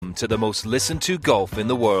Welcome to the most listened to golf in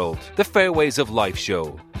the world, the Fairways of Life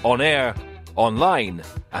show, on air, online,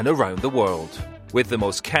 and around the world. With the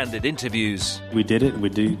most candid interviews. We did it, we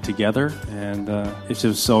did it together, and it's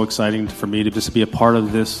just so exciting for me to just be a part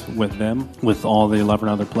of this with them, with all the 11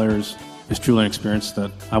 other players. It's truly an experience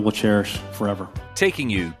that I will cherish forever. Taking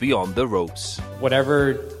you beyond the ropes.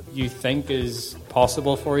 Whatever you think is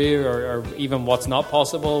possible for you, or even what's not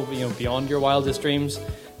possible, beyond your wildest dreams,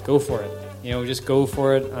 go for it. Just go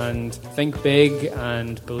for it and think big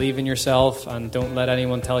and believe in yourself, and don't let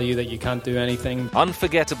anyone tell you that you can't do anything.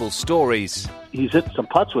 Unforgettable stories. He's hit some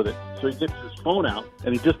putts with it, so he gets his phone out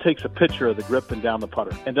and he just takes a picture of the grip and down the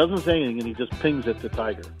putter and doesn't say anything, and he just pings it to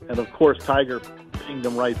Tiger. And of course, Tiger pinged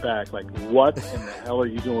him right back, like, what in the hell are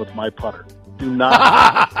you doing with my putter? Do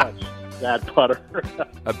not touch that putter.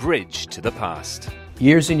 A bridge to the past.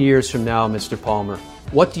 Years and years from now, Mr. Palmer,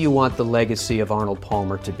 what do you want the legacy of Arnold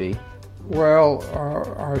Palmer to be? Well,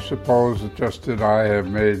 I suppose just that I have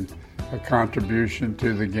made a contribution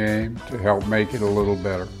to the game to help make it a little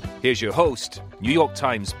better. Here's your host, New York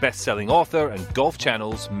Times best-selling author and Golf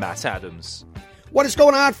Channel's Matt Adams. What is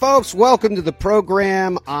going on, folks? Welcome to the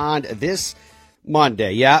program on this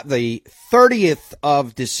Monday. Yeah, the 30th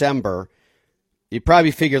of December. You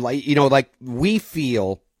probably figured, like we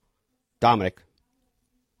feel, Dominic,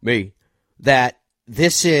 me, that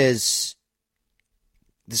this is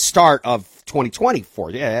the start of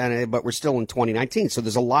 2024, but we're still in 2019, so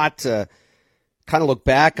there's a lot to kind of look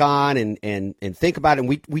back on and think about, and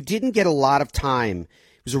we didn't get a lot of time.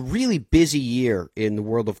 It was a really busy year in the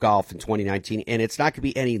world of golf in 2019, and it's not going to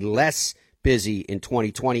be any less busy in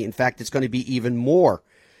 2020. In fact, it's going to be even more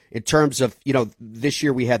in terms of, this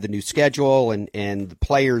year we had the new schedule and the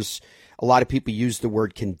players, a lot of people use the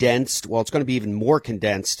word condensed. Well, it's going to be even more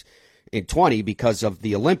condensed in 20 because of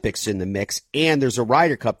the Olympics in the mix, and there's a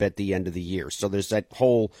Ryder Cup at the end of the year. So there's that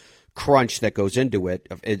whole crunch that goes into it.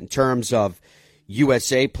 In terms of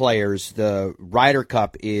USA players, the Ryder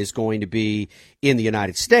Cup is going to be in the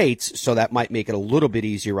United States, so that might make it a little bit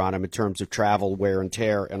easier on them in terms of travel, wear and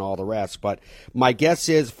tear, and all the rest. But my guess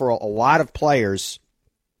is for a lot of players,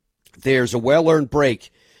 there's a well-earned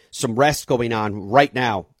break, some rest going on right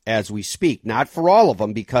now as we speak. Not for all of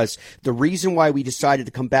them, because the reason why we decided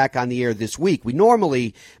to come back on the air this week, we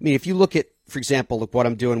normally, if you look at, for example, look what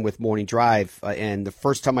I'm doing with Morning Drive, and the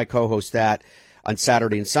first time I co-host that on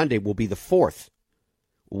Saturday and Sunday will be the 4th.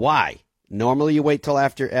 Why? Normally you wait till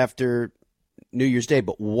after New Year's Day,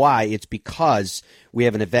 but why? It's because we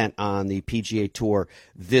have an event on the PGA Tour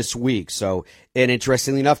this week. So, and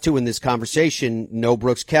interestingly enough, too, in this conversation, no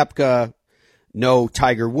Brooks Koepka, no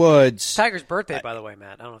Tiger Woods. Tiger's birthday, by the way,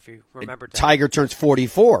 Matt. I don't know if you remembered that. Tiger turns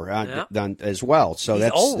 44 as well, so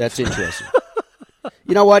that's interesting.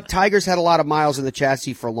 You know what? Tiger's had a lot of miles in the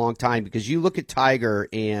chassis for a long time, because you look at Tiger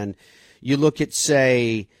and you look at,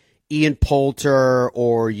 say, Ian Poulter,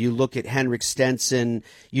 or you look at Henrik Stenson,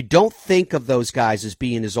 you don't think of those guys as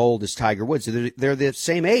being as old as Tiger Woods. They're the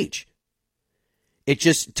same age. It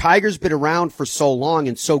just, Tiger's been around for so long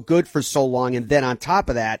and so good for so long, and then on top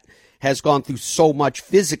of that, has gone through so much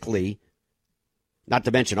physically, not to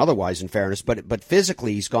mention otherwise in fairness, but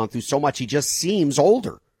physically he's gone through so much, he just seems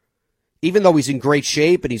older. Even though he's in great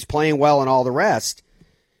shape and he's playing well and all the rest,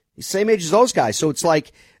 he's the same age as those guys. So it's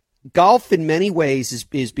like golf in many ways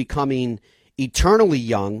is becoming eternally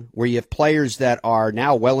young, where you have players that are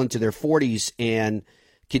now well into their 40s and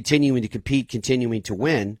continuing to compete, continuing to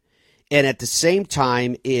win. And at the same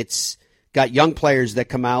time, it's got young players that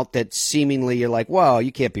come out that seemingly you're like, well,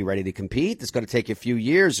 you can't be ready to compete. It's going to take you a few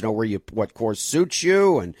years to know what course suits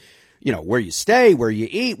you, and where you stay, where you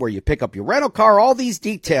eat, where you pick up your rental car, all these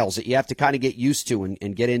details that you have to kind of get used to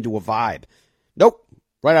and get into a vibe. Nope.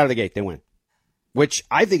 Right out of the gate, they win, which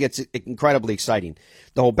I think it's incredibly exciting,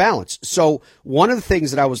 the whole balance. So one of the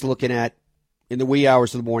things that I was looking at in the wee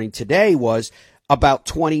hours of the morning today was about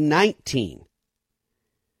 2019.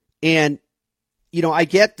 And, I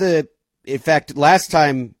get in fact, last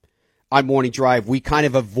time on Morning Drive, we kind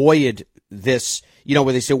of avoided this,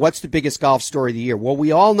 where they say, what's the biggest golf story of the year? Well,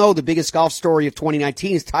 we all know the biggest golf story of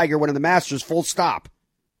 2019 is Tiger winning the Masters, full stop.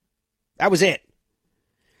 That was it.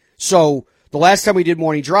 So the last time we did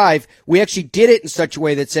Morning Drive, we actually did it in such a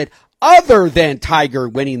way that said, other than Tiger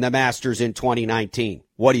winning the Masters in 2019,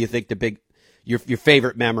 what do you think your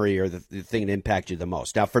favorite memory or the thing that impacted you the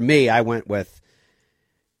most? Now, for me, I went with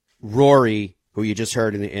Rory, who you just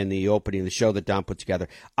heard in the opening of the show that Don put together.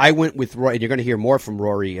 I went with Rory, and you're going to hear more from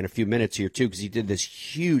Rory in a few minutes here, too, because he did this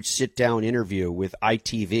huge sit-down interview with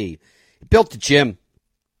ITV. He built a gym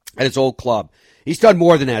at his old club. He's done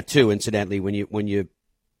more than that, too, incidentally, when you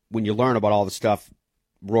learn about all the stuff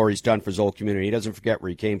Rory's done for his whole community. He doesn't forget where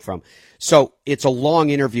he came from. So it's a long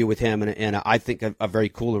interview with him, and I think a very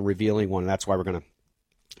cool and revealing one, and that's why we're going to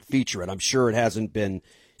feature it. I'm sure it hasn't been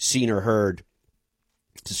seen or heard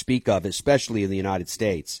to speak of, especially in the United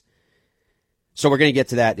States. So we're going to get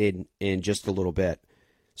to that in just a little bit.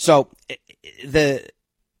 So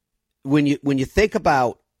when you think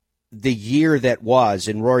about the year that was,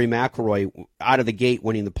 and Rory McIlroy out of the gate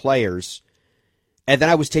winning the Players, and then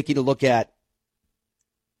I was taking a look at,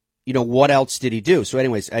 what else did he do? So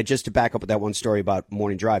anyways, just to back up with that one story about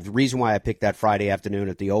morning drive, the reason why I picked that Friday afternoon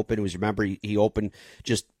at the Open was, remember, he opened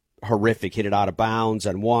just horrific, hit it out of bounds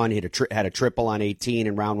on one, had a triple on 18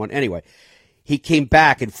 in round one. Anyway, he came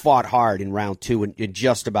back and fought hard in round two and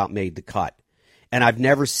just about made the cut. And I've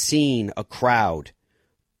never seen a crowd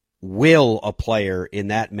will a player in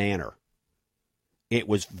that manner. It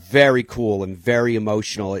was very cool and very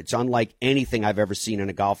emotional. It's unlike anything I've ever seen in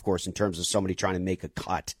a golf course in terms of somebody trying to make a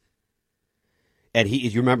cut. And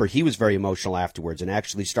you remember, he was very emotional afterwards and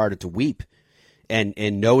actually started to weep and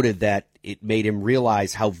noted that it made him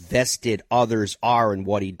realize how vested others are in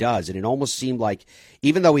what he does. And it almost seemed like,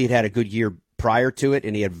 even though he had a good year prior to it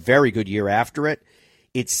and he had a very good year after it,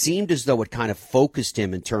 it seemed as though it kind of focused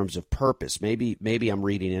him in terms of purpose. Maybe I'm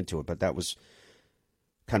reading into it, but that was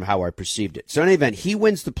kind of how I perceived it. So in any event, he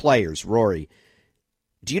wins the Players, Rory.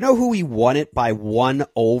 Do you know who he won it by 1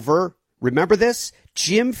 over? Remember this?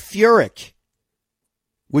 Jim Furyk.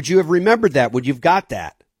 Would you have remembered that? Would you have got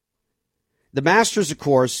that? The Masters, of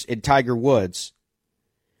course, in Tiger Woods,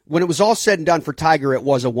 when it was all said and done for Tiger, it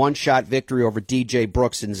was a one-shot victory over DJ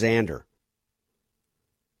Brooks and Xander.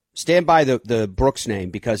 Stand by the Brooks name,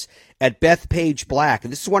 because at Bethpage Black,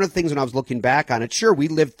 and this is one of the things when I was looking back on it, sure, we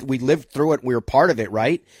lived through it and we were part of it,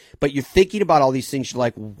 right? But you're thinking about all these things, you're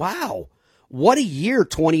like, wow, what a year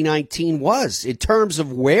 2019 was in terms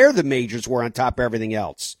of where the majors were on top of everything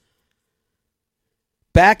else.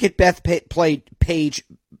 Back at Bethpage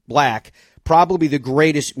Black, probably the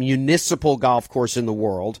greatest municipal golf course in the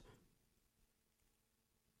world.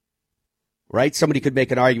 Right? Somebody could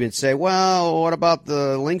make an argument and say, well, what about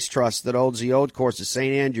the Links Trust that owns the old course of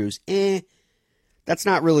St. Andrews? That's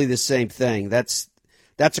not really the same thing. That's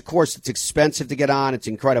a course that's expensive to get on. It's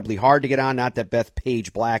incredibly hard to get on. Not that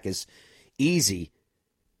Bethpage Black is easy,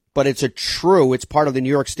 but it's part of the New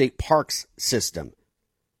York State Parks system.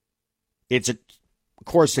 It's a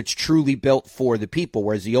course that's truly built for the people,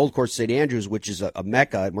 whereas the old course, St. Andrews, which is a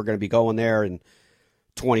mecca, and we're going to be going there in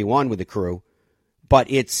 21 with the crew, but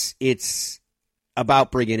it's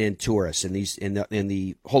about bringing in tourists, and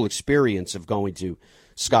the whole experience of going to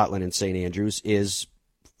Scotland and St. Andrews is,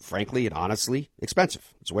 frankly and honestly,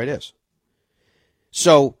 expensive. That's the way it is.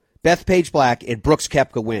 So Bethpage Black and Brooks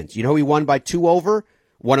Koepka wins. You know who he won by 2 over?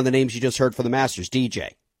 One of the names you just heard for the Masters,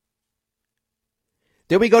 DJ.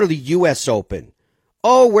 Then we go to the U.S. Open.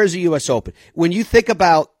 Oh, where's the U.S. Open? When you think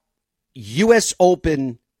about U.S.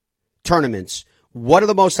 Open tournaments, what are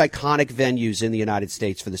the most iconic venues in the United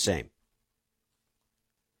States for the same?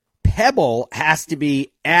 Pebble has to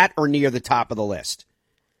be at or near the top of the list.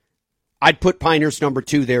 I'd put Pinehurst number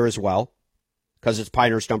 2 there as well, because it's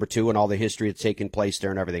Pinehurst number 2 and all the history that's taken place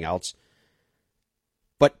there and everything else.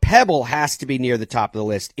 But Pebble has to be near the top of the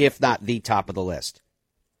list, if not the top of the list.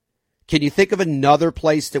 Can you think of another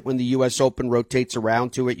place that when the U.S. Open rotates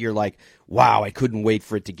around to it, you're like, wow, I couldn't wait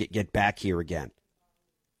for it to get back here again?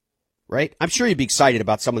 Right? I'm sure you'd be excited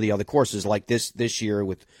about some of the other courses like this year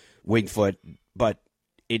with Wingfoot, but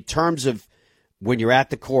in terms of when you're at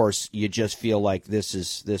the course, you just feel like this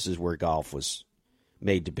is where golf was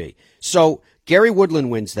made to be. So Gary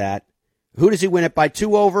Woodland wins that. Who does he win it by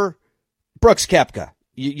 2 over? Brooks Koepka.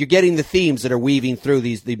 You're getting the themes that are weaving through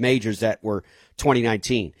the majors that were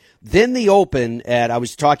 2019. Then the Open, and I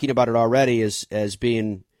was talking about it already as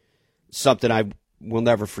being something I will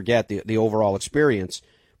never forget, the overall experience.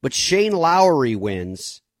 But Shane Lowry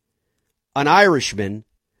wins, an Irishman,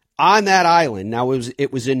 on that island. Now,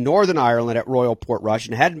 it was in Northern Ireland at Royal Portrush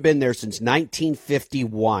and hadn't been there since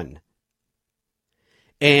 1951.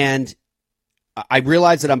 And I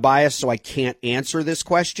realize that I'm biased, so I can't answer this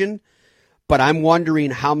question, but I'm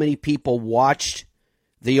wondering how many people watched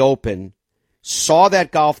the Open, saw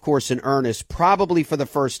that golf course in earnest, probably for the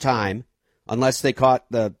first time, unless they caught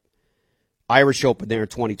the Irish Open there in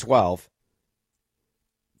 2012,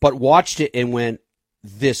 but watched it and went,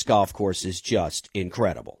 this golf course is just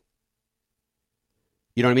incredible.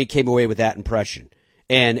 You know what I mean? Came away with that impression.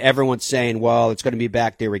 And everyone's saying, well, it's going to be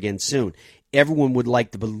back there again soon. Everyone would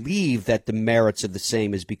like to believe that the merits of the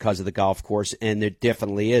same is because of the golf course, and there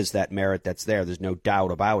definitely is that merit that's there. There's no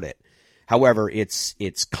doubt about it. However, it's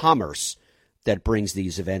commerce that brings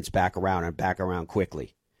these events back around and back around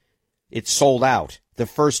quickly. It sold out. The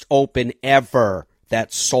first Open ever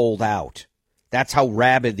that sold out. That's how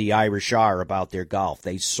rabid the Irish are about their golf.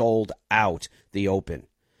 They sold out the Open.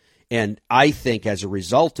 And I think as a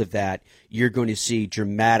result of that, you're going to see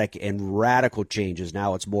dramatic and radical changes.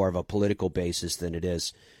 Now it's more of a political basis than it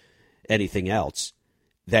is anything else.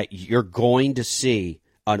 That you're going to see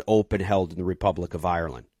an Open held in the Republic of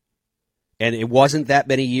Ireland. And it wasn't that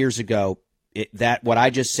many years ago that what I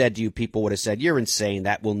just said to you, people would have said, you're insane.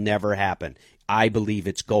 That will never happen. I believe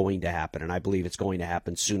it's going to happen, and I believe it's going to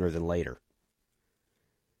happen sooner than later.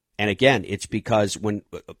 And again, it's because when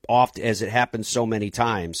oft as it happens so many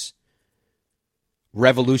times,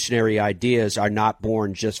 revolutionary ideas are not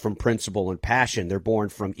born just from principle and passion. They're born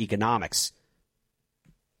from economics.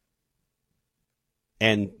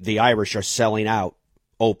 And the Irish are selling out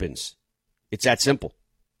Opens. It's that simple.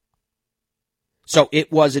 So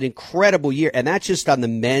it was an incredible year, and that's just on the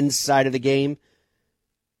men's side of the game.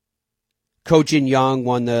 Ko Jin Young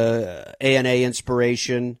won the ANA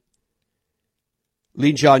Inspiration.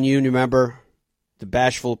 Lee Jong-yoon, remember? The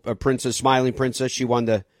bashful princess, smiling princess. She won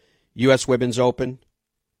the U.S. Women's Open.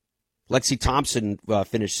 Lexi Thompson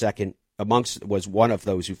finished second. Was one of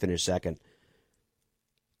those who finished second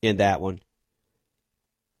in that one.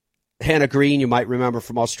 Hannah Green, you might remember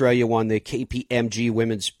from Australia, won the KPMG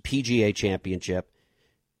Women's PGA Championship.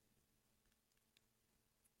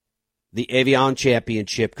 The Evian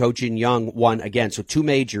Championship, Ko Jin Young won again. So 2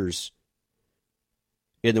 majors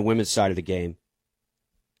in the women's side of the game.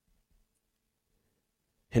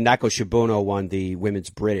 Hinako Shibuno won the women's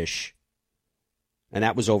British. And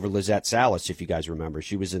that was over Lizette Salas, if you guys remember.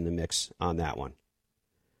 She was in the mix on that one.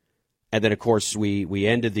 And then, of course, we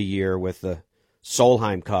ended the year with the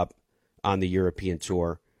Solheim Cup on the European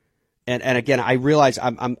Tour. And again, I realize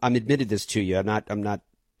I'm admitted this to you. I'm not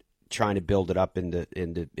trying to build it up into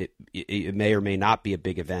it may or may not be a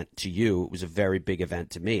big event to you. It was a very big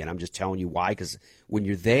event to me, and I'm just telling you why, because when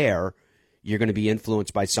you're there, you're going to be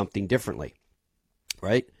influenced by something differently,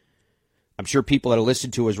 right? I'm sure people that are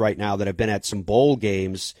listening to us right now that have been at some bowl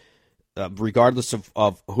games, regardless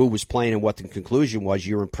of who was playing and what the conclusion was,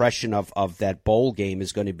 your impression of that bowl game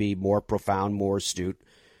is going to be more profound, more astute,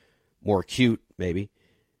 more acute, maybe,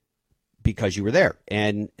 because you were there.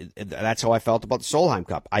 And that's how I felt about the Solheim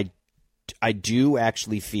Cup. I do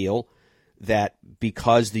actually feel that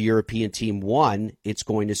because the European team won, it's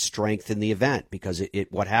going to strengthen the event, because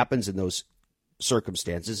what happens in those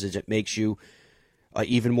circumstances is it makes you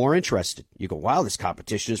even more interested. You go, wow, this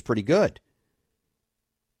competition is pretty good.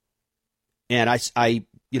 And I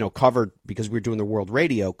covered, because we were doing the World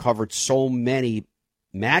Radio, covered so many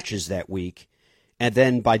matches that week. And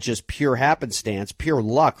then by just pure happenstance, pure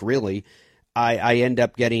luck, really, I end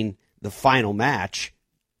up getting the final match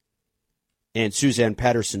and Suzanne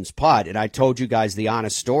Pettersson's putt. And I told you guys the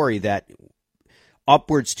honest story that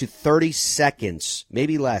upwards to 30 seconds,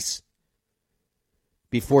 maybe less,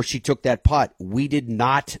 before she took that putt, we did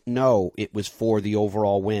not know it was for the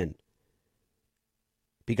overall win,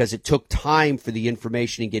 because it took time for the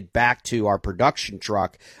information to get back to our production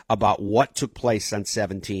truck about what took place on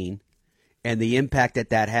 17 and the impact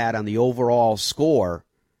that had on the overall score,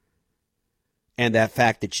 and that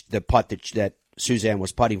fact that the putt that Suzanne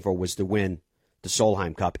was putting for was to win the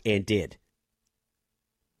Solheim Cup, and did.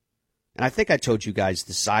 And I think I told you guys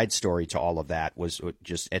the side story to all of that was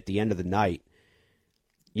just at the end of the night,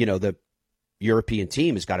 the European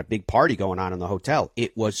team has got a big party going on in the hotel.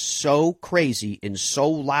 It was so crazy and so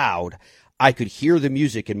loud, I could hear the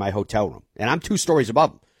music in my hotel room. And I'm 2 stories above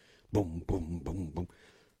them. Boom, boom, boom, boom.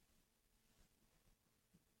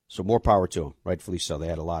 So more power to them, rightfully so. They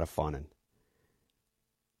had a lot of fun. And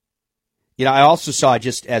I also saw,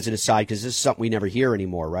 just as an aside, because this is something we never hear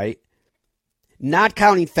anymore, right? Not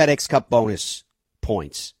counting FedEx Cup bonus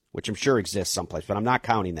points, which I'm sure exists someplace, but I'm not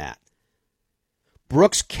counting that.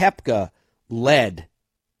 Brooks Koepka led,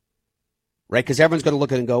 right? Because everyone's going to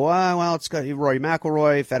look at it and go, oh, well, it's got Rory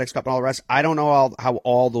McIlroy, FedEx Cup, and all the rest. I don't know how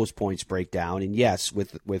all those points break down. And yes,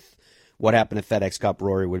 with what happened at FedEx Cup,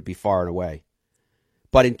 Rory would be far and away.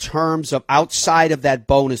 But in terms of outside of that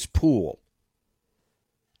bonus pool,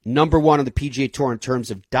 number 1 on the PGA Tour in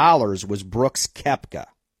terms of dollars was Brooks Koepka.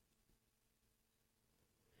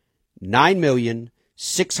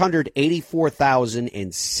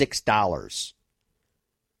 $9,684,006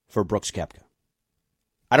 for Brooks Koepka.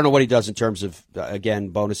 I don't know what he does in terms of, again,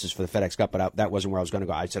 bonuses for the FedEx Cup, but that wasn't where I was going to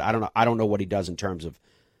go. I said, I don't know what he does in terms of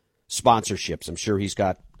sponsorships. I'm sure he's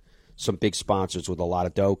got some big sponsors with a lot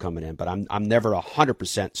of dough coming in, but I'm never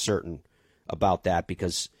 100% certain about that,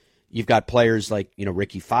 because you've got players like,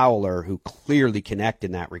 Ricky Fowler, who clearly connect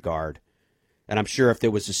in that regard. And I'm sure if there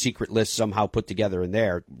was a secret list somehow put together in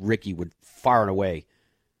there, Ricky would far and away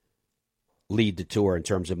lead the tour in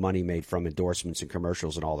terms of money made from endorsements and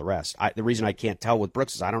commercials and all the rest. The reason I can't tell with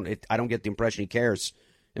Brooks is I don't get the impression he cares.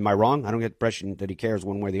 Am I wrong? I don't get the impression that he cares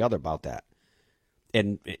one way or the other about that.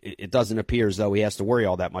 And it doesn't appear as though he has to worry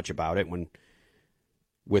all that much about it when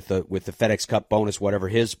with the FedEx Cup bonus, whatever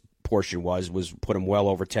his portion was put him well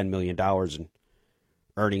over $10 million in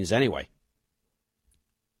earnings anyway,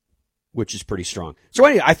 which is pretty strong. So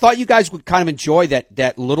anyway, I thought you guys would kind of enjoy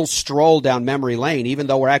that little stroll down memory lane, even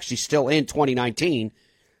though we're actually still in 2019.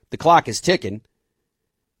 The clock is ticking.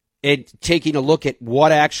 And taking a look at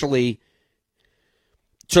what actually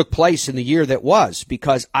took place in the year that was,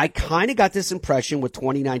 because I kind of got this impression with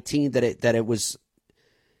 2019 that it was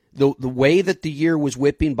the way that the year was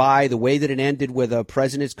whipping by, the way that it ended with a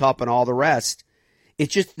President's Cup and all the rest.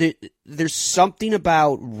 It's just there's something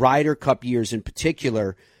about Ryder Cup years in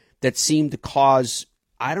particular that seemed to cause,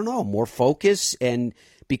 I don't know, more focus. And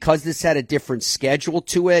because this had a different schedule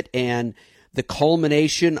to it and the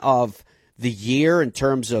culmination of the year in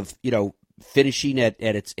terms of, finishing at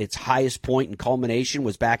its highest point in culmination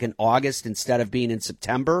was back in August instead of being in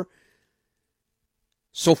September.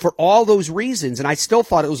 So for all those reasons, and I still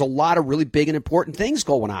thought it was a lot of really big and important things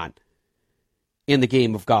going on in the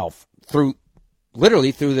game of golf through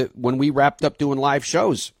when we wrapped up doing live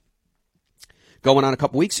shows going on a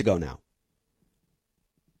couple weeks ago now.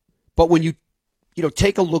 But when you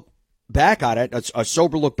take a look back on it, a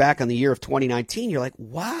sober look back on the year of 2019, you're like,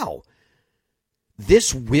 wow,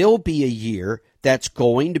 this will be a year that's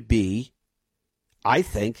going to be, I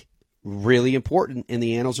think, really important in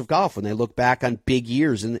the annals of golf when they look back on big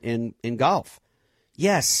years in golf.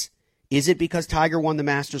 Yes. Is it because Tiger won the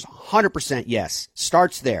Masters? 100% yes.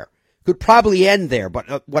 Starts there. Could probably end there,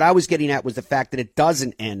 but what I was getting at was the fact that it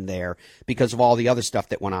doesn't end there because of all the other stuff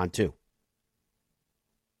that went on too.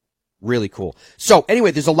 Really cool. So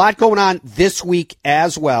anyway, there's a lot going on this week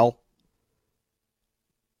as well.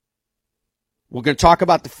 We're going to talk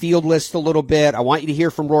about the field list a little bit. I want you to hear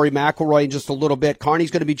from Rory McIlroy in just a little bit. Carney's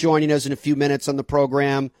going to be joining us in a few minutes on the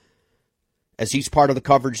program as he's part of the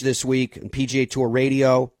coverage this week on PGA Tour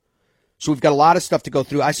Radio. So we've got a lot of stuff to go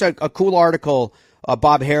through. I saw a cool article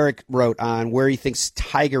Bob Herrick wrote on where he thinks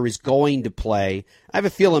Tiger is going to play. I have a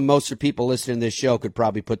feeling most of the people listening to this show could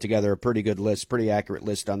probably put together a pretty good list, pretty accurate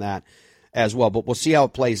list on that as well. But we'll see how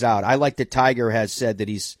it plays out. I like that Tiger has said that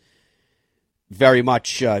he's very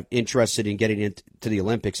much interested in getting into the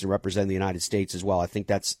Olympics and representing the United States as well. I think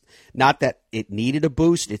that's not that it needed a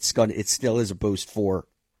boost. It still is a boost for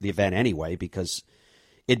the event anyway, because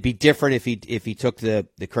it'd be different if he took the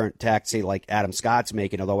current tack, say like Adam Scott's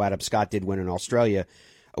making, although Adam Scott did win in Australia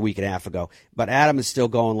a week and a half ago. But Adam is still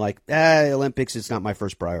going like, Olympics is not my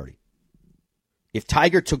first priority. If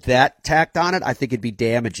Tiger took that tact on it, I think it'd be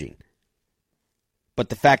damaging. But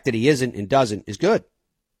the fact that he isn't and doesn't is good.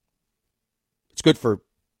 It's good for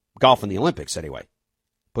golf in the Olympics anyway.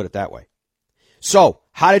 Put it that way. So,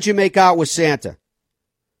 how did you make out with Santa?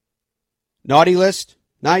 Naughty list?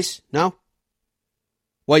 Nice? No?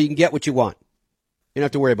 Well, you can get what you want. You don't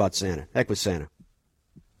have to worry about Santa. Heck with Santa.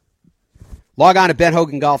 Log on to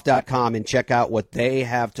benhogangolf.com and check out what they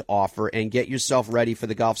have to offer and get yourself ready for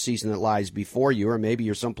the golf season that lies before you, or maybe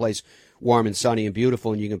you're someplace warm and sunny and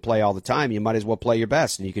beautiful and you can play all the time. You might as well play your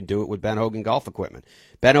best, and you can do it with Ben Hogan Golf Equipment.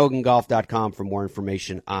 benhogangolf.com for more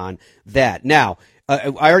information on that. Now, I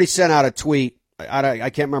already sent out a tweet.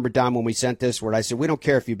 I can't remember, Don, when we sent this, where I said, we don't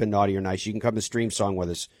care if you've been naughty or nice. You can come to Stream Song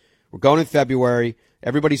with us. We're going in February.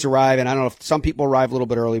 Everybody's arriving. I don't know if some people arrive a little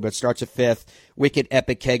bit early, but it starts at 5th. Wicked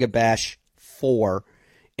Epic Kega Bash 4.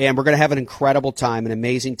 And we're going to have an incredible time, an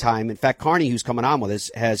amazing time. In fact, Carney, who's coming on with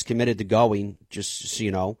us, has committed to going, just so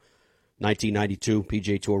you know. 1992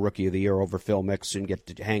 PGA Tour Rookie of the Year over Phil Mickelson, get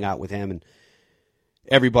to hang out with him and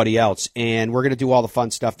everybody else. And we're going to do all the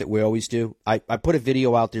fun stuff that we always do. I put a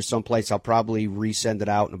video out there someplace. I'll probably resend it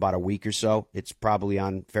out in about a week or so. It's probably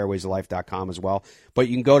on fairwaysoflife.com as well. But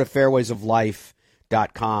you can go to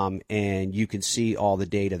fairwaysoflife.com and you can see all the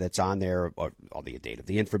data that's on there, or all the data,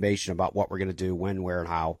 the information about what we're going to do, when, where, and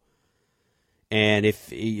how. And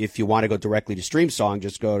if you want to go directly to StreamSong,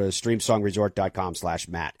 just go to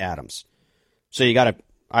streamsongresort.com/Matt Adams. So you got to,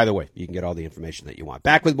 either way, you can get all the information that you want.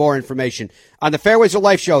 Back with more information on the Fairways of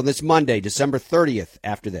Life show this Monday, December 30th,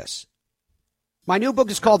 after this. My new book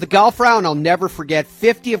is called The Golf Round. I'll never forget.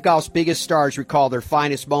 50 of golf's biggest stars recall their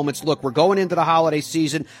finest moments. Look, we're going into the holiday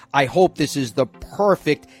season. I hope this is the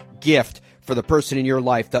perfect gift for the person in your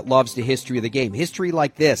life that loves the history of the game. History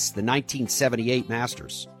like this, the 1978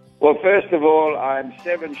 Masters. Well, first of all, I'm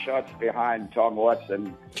 7 shots behind Tom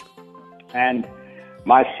Watson. And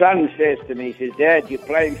My son says to me, he says, Dad, you're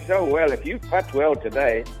playing so well. If you putt well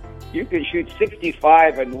today, you can shoot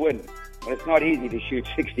 65 and win. Well, it's not easy to shoot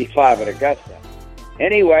 65 at Augusta.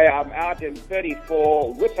 Anyway, I'm out in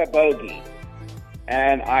 34 with a bogey,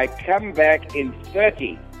 and I come back in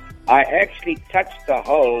 30. I actually touched the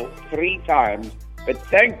hole 3 times, but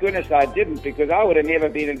thank goodness I didn't, because I would have never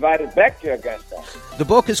been invited back to Augusta. The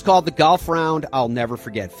book is called The Golf Round I'll Never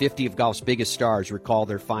Forget. 50 of golf's biggest stars recall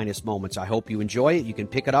their finest moments. I hope you enjoy it. You can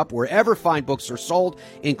pick it up wherever fine books are sold,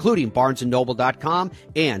 including BarnesandNoble.com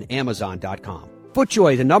and Amazon.com.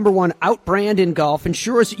 FootJoy, the #1 out brand in golf,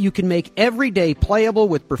 ensures that you can make every day playable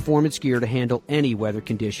with performance gear to handle any weather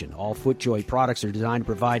condition. All FootJoy products are designed to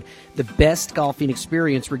provide the best golfing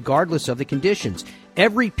experience regardless of the conditions.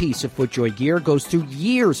 Every piece of FootJoy gear goes through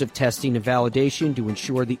years of testing and validation to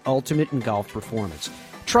ensure the ultimate in golf performance.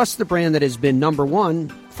 Trust the brand that has been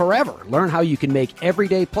 #1 forever. Learn how you can make every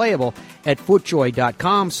day playable at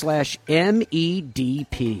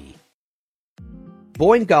footjoy.com/MEDP.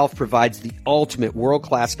 Boyne Golf provides the ultimate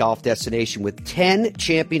world-class golf destination with 10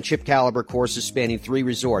 championship-caliber courses spanning 3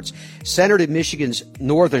 resorts. Centered in Michigan's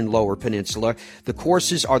northern Lower Peninsula, the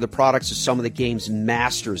courses are the products of some of the game's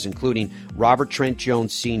masters, including Robert Trent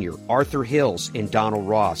Jones Sr., Arthur Hills, and Donald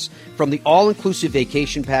Ross. From the all-inclusive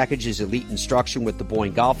vacation packages, elite instruction with the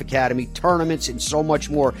Boyne Golf Academy, tournaments, and so much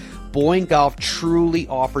more, Boyne Golf truly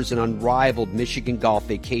offers an unrivaled Michigan golf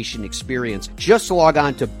vacation experience. Just log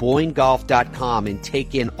on to BoyneGolf.com and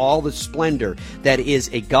take in all the splendor that is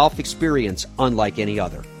a golf experience unlike any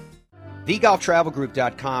other.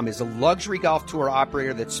 TheGolfTravelGroup.com is a luxury golf tour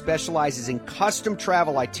operator that specializes in custom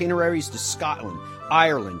travel itineraries to Scotland,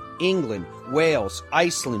 Ireland, England, Wales,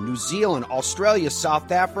 Iceland, New Zealand, Australia, South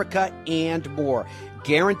Africa, and more.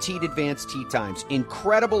 Guaranteed advanced tee times,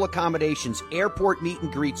 incredible accommodations, airport meet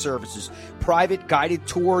and greet services, private guided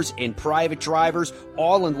tours, and private drivers,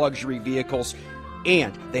 all in luxury vehicles.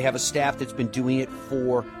 And they have a staff that's been doing it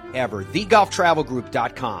forever.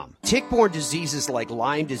 TheGolfTravelGroup.com. Tick-borne diseases like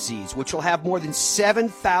Lyme disease, which will have more than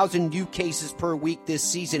 7,000 new cases per week this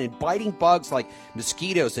season, and biting bugs like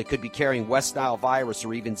mosquitoes that could be carrying West Nile virus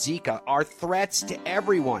or even Zika, are threats to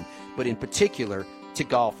everyone, but in particular to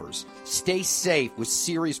golfers. Stay safe with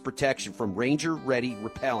serious protection from Ranger Ready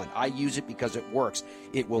Repellent. I use it because it works.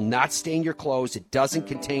 It will not stain your clothes. It doesn't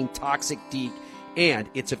contain toxic DEET, and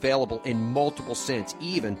it's available in multiple scents,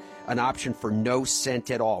 even an option for no scent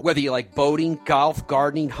at all. Whether you like boating, golf,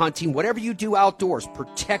 gardening, hunting, whatever you do outdoors,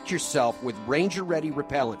 protect yourself with Ranger Ready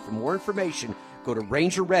Repellent. For more information, go to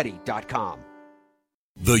rangerready.com.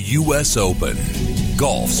 The U.S. Open,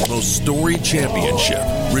 golf's most storied championship,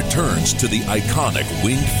 returns to the iconic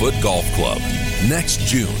Winged Foot Golf Club. Next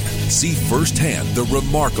June, see firsthand the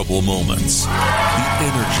remarkable moments, the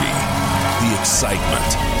energy, the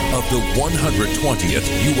excitement of the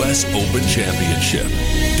 120th U.S. Open Championship.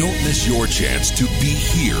 Don't miss your chance to be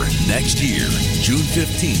here next year, June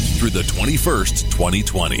 15th through the 21st,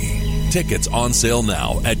 2020. Tickets on sale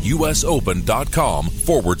now at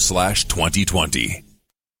usopen.com/2020.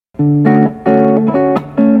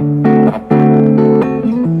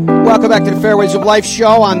 Welcome back to the Fairways of Life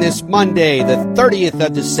show on this Monday, the 30th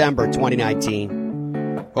of December,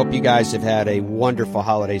 2019. Hope you guys have had a wonderful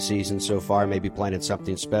holiday season so far. Maybe planning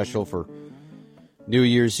something special for New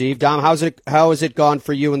Year's Eve. Dom, how has it gone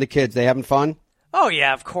for you and the kids? They having fun? Oh,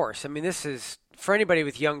 yeah, of course. I mean, this is, for anybody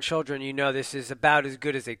with young children, you know this is about as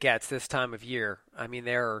good as it gets this time of year. I mean,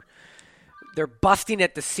 they're busting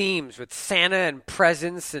at the seams with Santa and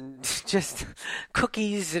presents and just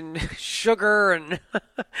cookies and sugar, and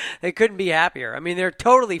they couldn't be happier. I mean, they're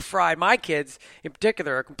totally fried. My kids, in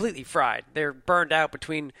particular, are completely fried. They're burned out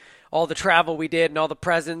between all the travel we did and all the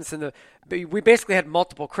presents. And we basically had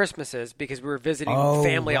multiple Christmases because we were visiting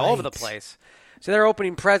family all over the place. So they're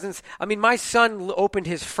opening presents. I mean, my son opened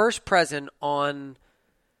his first present on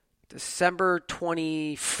December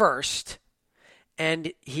 21st.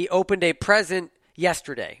 And he opened a present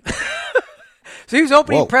yesterday. So he was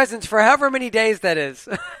opening presents for however many days that is.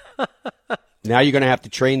 Now you're going to have to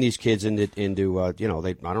train these kids into I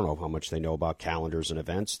don't know how much they know about calendars and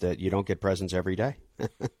events, that you don't get presents every day.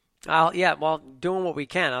 Doing what we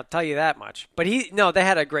can, I'll tell you that much. But they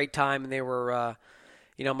had a great time, and they were,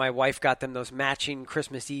 my wife got them those matching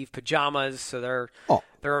Christmas Eve pajamas, so they're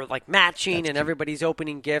like matching, and everybody's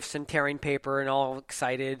opening gifts and tearing paper and all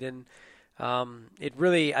excited. And it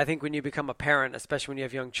really, I think when you become a parent, especially when you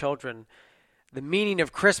have young children, the meaning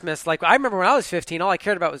of Christmas, like I remember when I was 15, all I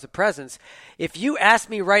cared about was the presents. If you ask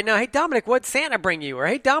me right now, hey, Dominic, what'd Santa bring you? Or,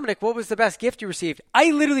 hey, Dominic, what was the best gift you received?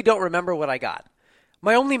 I literally don't remember what I got.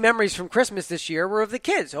 my only memories from Christmas this year were of the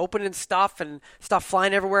kids opening stuff and stuff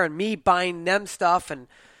flying everywhere and me buying them stuff and,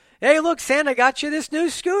 hey, look, Santa got you this new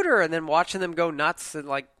scooter, and then watching them go nuts. And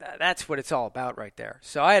like, that's what it's all about right there.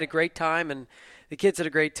 So I had a great time, and the kids had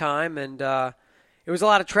a great time, and it was a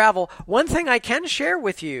lot of travel. One thing I can share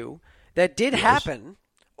with you that did happen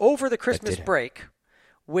over the Christmas break,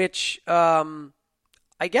 which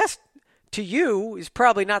I guess to you is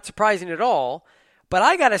probably not surprising at all, but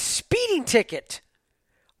I got a speeding ticket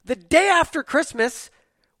the day after Christmas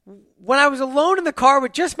when I was alone in the car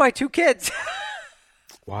with just my 2 kids.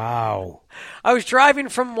 Wow. I was driving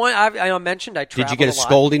from one. I mentioned I traveled. Did you get a lot.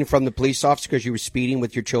 scolding from the police officer because you were speeding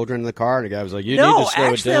with your children in the car? And the guy was like, "You need to slow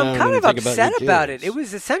actually, it down." I'm kind of upset about it. Kids. It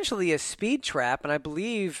was essentially a speed trap, and I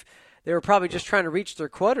believe they were probably just trying to reach their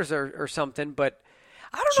quotas or something. But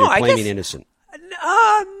I don't know. You're claiming I guess, innocent.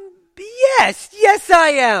 Yes, I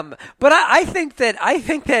am. But I think that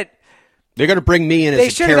they're going to bring me in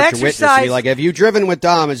as a character witness and be like, "Have you driven with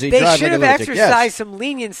Dom? Is he driving like a lunatic?" They should have exercised some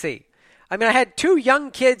leniency. I mean, I had 2 young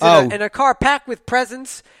kids in a car packed with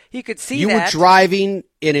presents. He could see you that. were driving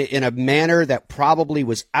in a manner that probably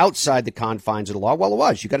was outside the confines of the law. Well, it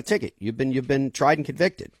was. You got a ticket. You've been tried and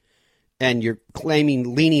convicted, and you're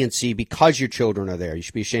claiming leniency because your children are there. You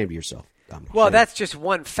should be ashamed of yourself. Well, that's just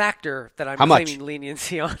one factor that I'm claiming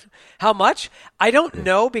leniency on. How much? I don't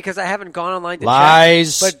know because I haven't gone online to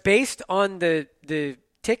Lies. check. But based on the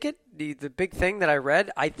ticket, the big thing that I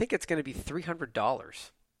read, I think it's going to be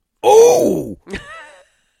 $300. Oh!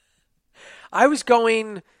 I was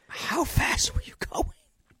going... How fast were you going?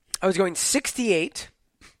 I was going 68,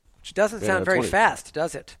 which doesn't sound very fast,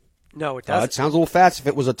 does it? No, it doesn't. It sounds a little fast if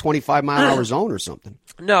it was a 25-mile-an-hour zone or something.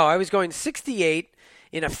 No, I was going 68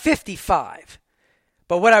 in a 55.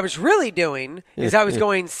 But what I was really doing is I was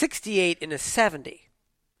going 68 in a 70.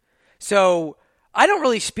 So I don't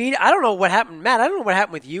really speed. I don't know what happened, Matt. I don't know what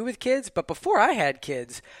happened with you with kids, but before I had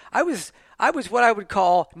kids, I was what I would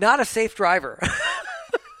call not a safe driver.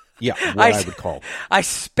 Yeah, I would call. I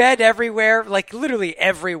sped everywhere, like literally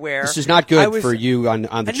everywhere. This is not good for you on the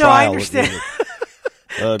trial. No, I understand.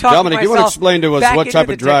 Dominic, you want to explain to us what type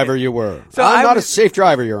of driver you were? So I'm not a safe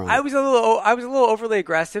driver, Your Honor. I was a little overly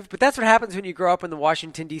aggressive, but that's what happens when you grow up in the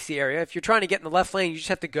Washington, D.C. area. If you're trying to get in the left lane, you just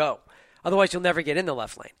have to go. Otherwise, you'll never get in the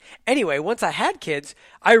left lane. Anyway, once I had kids,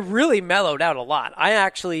 I really mellowed out a lot. I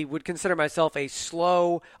actually would consider myself a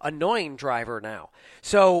slow, annoying driver now.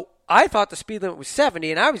 So I thought the speed limit was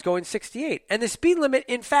 70, and I was going 68. And the speed limit,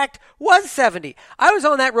 in fact, was 70. I was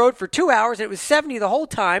on that road for 2 hours, and it was 70 the whole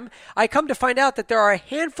time. I come to find out that there are a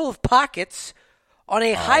handful of pockets on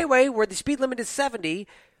a highway where the speed limit is 70,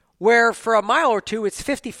 where for a mile or two it's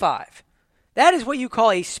 55. That is what you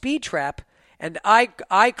call a speed trap, and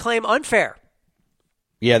I claim unfair.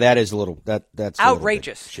 Yeah, that is a little that's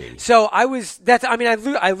outrageous. Shady. So I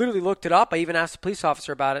literally looked it up. I even asked the police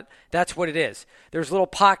officer about it. That's what it is. There's little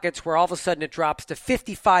pockets where all of a sudden it drops to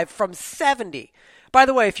 55 from 70. By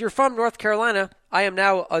the way, if you're from North Carolina, I am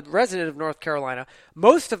now a resident of North Carolina.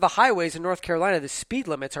 Most of the highways in North Carolina, the speed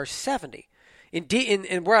limits are 70.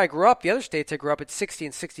 In where I grew up, the other states I grew up, it's 60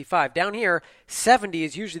 and 65. Down here, 70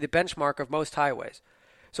 is usually the benchmark of most highways.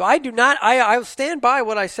 So I do not. I'll stand by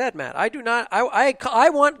what I said, Matt. I do not. I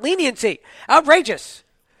want leniency. Outrageous.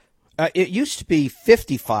 It used to be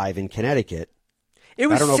 55 in Connecticut. It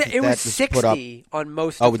was 60 on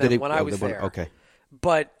most of them when I was there. Okay.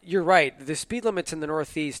 But you're right. The speed limit's in the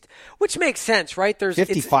Northeast, which makes sense, right?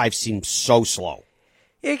 55 seems so slow.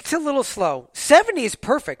 It's a little slow. 70 is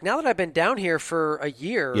perfect. Now that I've been down here for a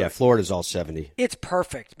year. Yeah, Florida's all 70. It's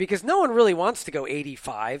perfect because no one really wants to go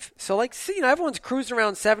 85. So, everyone's cruising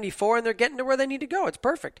around 74 and they're getting to where they need to go. It's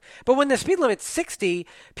perfect. But when the speed limit's 60,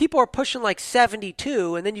 people are pushing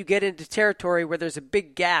 72, and then you get into territory where there's a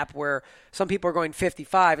big gap where some people are going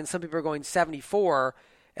 55 and some people are going 74,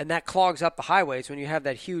 and that clogs up the highways when you have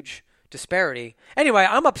that huge disparity. Anyway,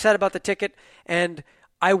 I'm upset about the ticket, and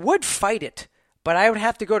I would fight it. But I would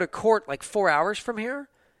have to go to court 4 hours from here,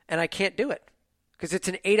 and I can't do it because it's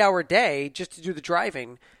an 8-hour day just to do the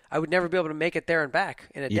driving. I would never be able to make it there and back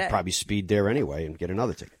in a day. You'd probably speed there anyway and get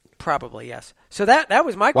another ticket. Probably, yes. So that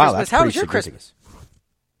was my Christmas. How was your Christmas?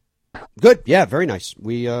 Good. Yeah, very nice.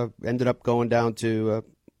 We ended up going down to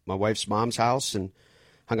my wife's mom's house and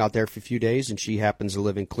hung out there for a few days, and she happens to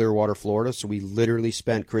live in Clearwater, Florida, so we literally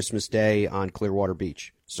spent Christmas Day on Clearwater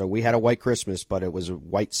Beach. So we had a white Christmas, but it was a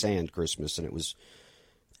white sand Christmas, and it was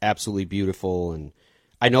absolutely beautiful. And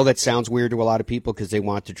I know that sounds weird to a lot of people because they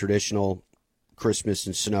want the traditional Christmas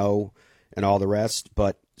and snow and all the rest,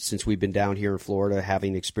 but since we've been down here in Florida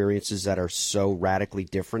having experiences that are so radically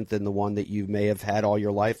different than the one that you may have had all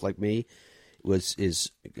your life like me,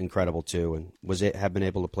 is incredible too, and have been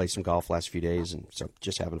able to play some golf last few days, and so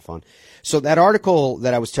just having fun. So that article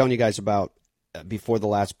that I was telling you guys about before the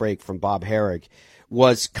last break from Bob Herrig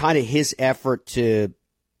was kind of his effort to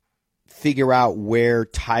figure out where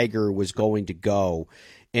Tiger was going to go.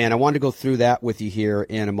 And I wanted to go through that with you here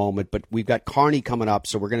in a moment, but we've got Carney coming up,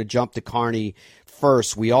 so we're going to jump to Carney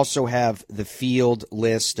first. We also have the field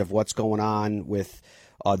list of what's going on with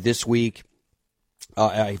this week,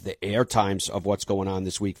 the air times of what's going on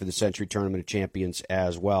this week for the Century Tournament of Champions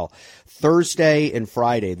as well. Thursday and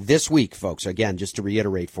Friday, this week, folks, again, just to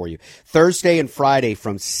reiterate for you, Thursday and Friday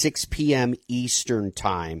from 6 p.m. Eastern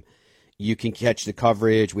Time, you can catch the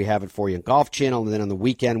coverage. We have it for you on Golf Channel, and then on the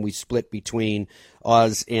weekend we split between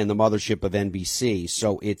us and the mothership of NBC.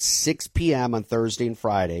 So it's 6 p.m. on Thursday and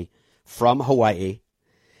Friday from Hawaii,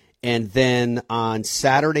 and then on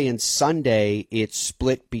Saturday and Sunday it's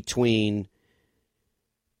split between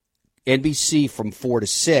NBC from 4 to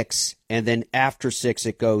 6, and then after 6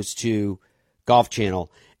 it goes to Golf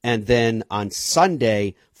Channel, and then on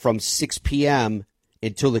Sunday from 6 p.m.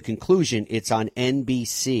 until the conclusion it's on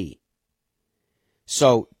NBC.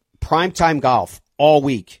 So primetime golf all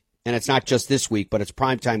week, and it's not just this week, but it's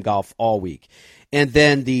primetime golf all week. And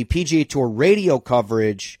then the PGA Tour radio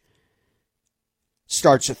coverage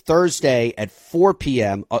starts Thursday at 4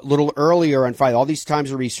 p.m., a little earlier on Friday. All these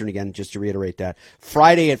times are Eastern again, just to reiterate that.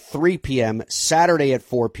 Friday at 3 p.m., Saturday at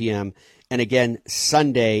 4 p.m., and again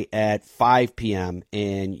Sunday at 5 p.m.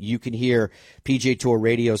 And you can hear PGA Tour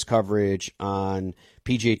radio's coverage on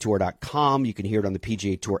PGAtour.com. You can hear it on the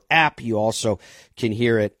PGA Tour app. You also can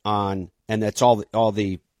hear it on, and that's all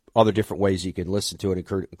the other different ways you can listen to it,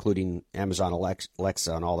 including Amazon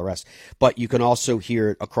Alexa and all the rest. But you can also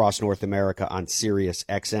hear it across North America on Sirius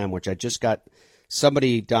XM, which I just got.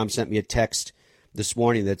 Somebody, Dom, sent me a text this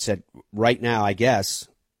morning that said, right now, I guess,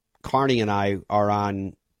 Carney and I are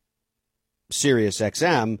on Sirius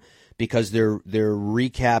XM because they're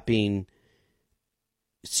recapping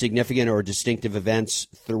significant or distinctive events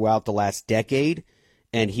throughout the last decade,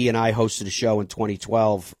 and he and I hosted a show in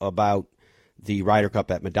 2012 about the Ryder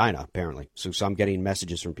Cup at Medina, apparently. So I'm getting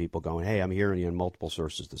messages from people going, hey, I'm hearing you in multiple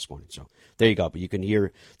sources this morning. So there you go. But you can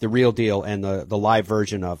hear the real deal and the live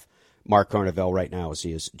version of Mark Carnevale right now as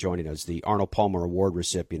he is joining us, the Arnold Palmer Award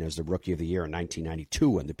recipient as the Rookie of the Year in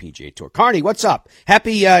 1992 on the PGA Tour. Carney, what's up?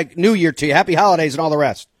 Happy New Year to you. Happy holidays and all the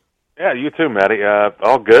rest. Yeah, you too, Matty.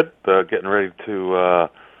 All good. Getting ready to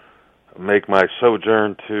make my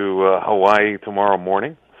sojourn to Hawaii tomorrow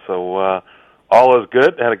morning. So all is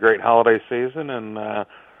good. Had a great holiday season, and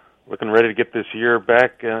looking ready to get this year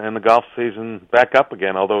back and the golf season back up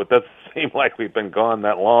again, although it doesn't seem like we've been gone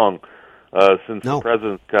that long since the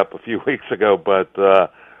President's Cup a few weeks ago, but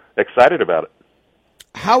excited about it.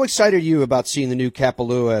 How excited are you about seeing the new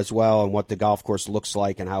Kapalua as well and what the golf course looks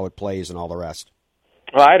like and how it plays and all the rest?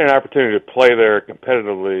 Well, I had an opportunity to play there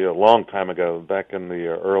competitively a long time ago, back in the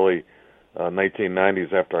early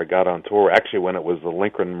 1990s after I got on tour. Actually, when it was the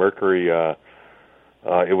Lincoln Mercury, it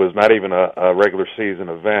was not even a regular season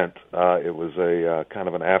event. It was a kind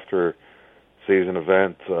of an after-season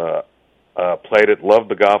event. Played it, loved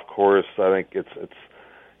the golf course. I think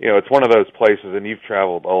it's one of those places, and you've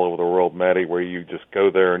traveled all over the world, Matty, where you just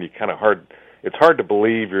go there and it's hard to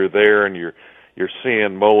believe you're there and you're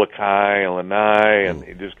seeing Molokai and Lanai, and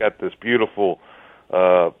you just got this beautiful,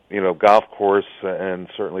 golf course, and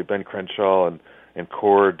certainly Ben Crenshaw and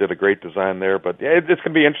Core did a great design there. But yeah, it's going to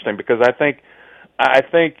be interesting because I think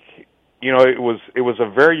it was a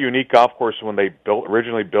very unique golf course when they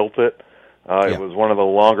originally built it. It was one of the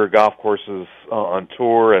longer golf courses on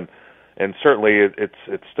tour, and certainly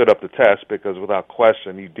it stood up the test because without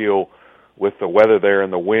question you deal with the weather there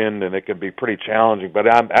and the wind, and it can be pretty challenging.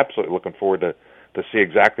 But I'm absolutely looking forward to see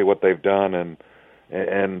exactly what they've done and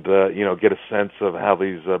get a sense of how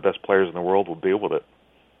these best players in the world will deal with it.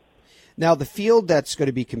 Now, the field that's going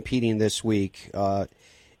to be competing this week,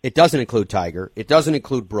 it doesn't include Tiger. It doesn't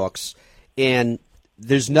include Brooks. And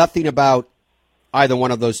there's nothing about either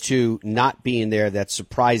one of those two not being there that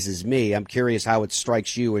surprises me. I'm curious how it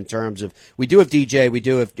strikes you in terms of, we do have DJ, we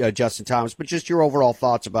do have Justin Thomas, but just your overall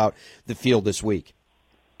thoughts about the field this week.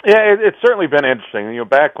 Yeah, it's certainly been interesting.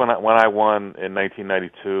 Back when I won in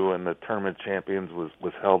 1992 and the tournament champions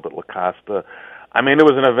was held at La Costa, I mean, it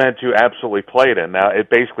was an event you absolutely played in. Now, it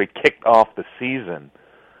basically kicked off the season.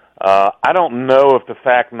 I don't know if the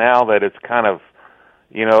fact now that it's kind of,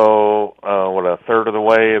 a third of the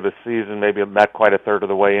way of the season, maybe not quite a third of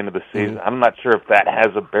the way into the season, I'm not sure if that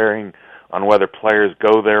has a bearing on whether players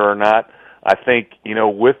go there or not. I think,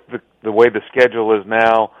 with the way the schedule is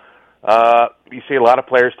now, you see a lot of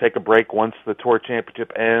players take a break once the Tour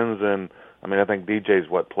Championship ends, and I mean, I think DJ's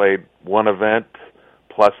played one event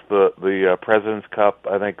plus the President's Cup,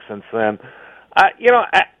 I think, since then.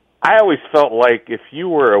 I always felt like if you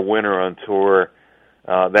were a winner on tour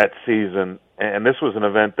that season, and this was an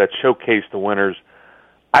event that showcased the winners,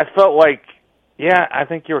 I felt like, I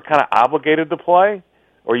think you were kind of obligated to play,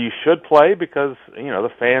 or you should play, because the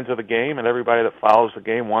fans of the game and everybody that follows the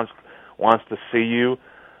game wants to see you.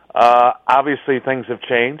 Obviously, things have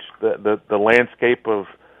changed. The landscape of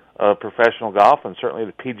professional golf, and certainly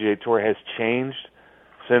the PGA Tour, has changed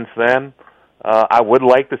since then. I would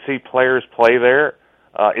like to see players play there.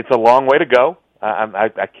 It's a long way to go.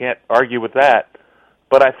 I can't argue with that.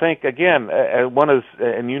 But I think, again,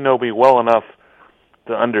 and you know me well enough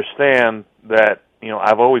to understand that,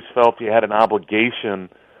 I've always felt you had an obligation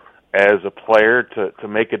as a player to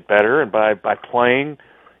make it better, and by playing,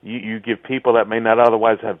 you give people that may not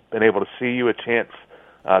otherwise have been able to see you a chance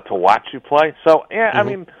to watch you play. So, I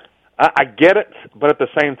mean, I get it, but at the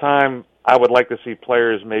same time, I would like to see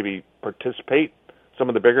players maybe participate. Some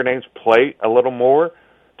of the bigger names play a little more,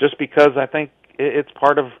 just because I think it's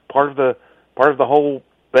part of the whole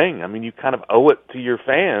thing. I mean, you kind of owe it to your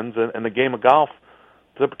fans and the game of golf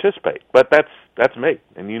to participate. But that's me,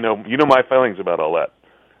 and you know my feelings about all that.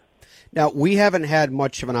 Now, we haven't had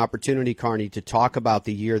much of an opportunity, Carney, to talk about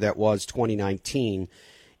the year that was 2019,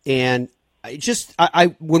 and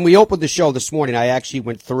I when we opened the show this morning, I actually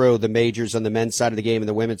went through the majors on the men's side of the game and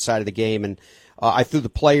the women's side of the game, and I threw the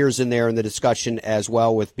players in there in the discussion as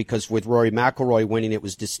well, because with Rory McIlroy winning, it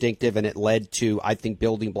was distinctive, and it led to, I think,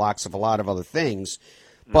 building blocks of a lot of other things.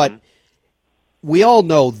 But we all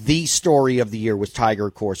know the story of the year was Tiger,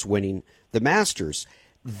 of course, winning the Masters.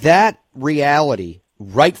 That reality,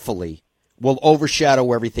 rightfully, will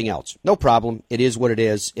overshadow everything else. No problem. It is what it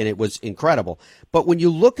is, and it was incredible. But when you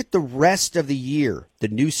look at the rest of the year, the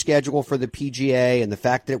new schedule for the PGA and the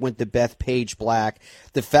fact that it went to Bethpage Black,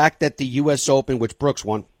 the fact that the U.S. Open, which Brooks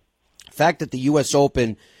won, the fact that the U.S.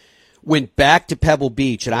 Open went back to Pebble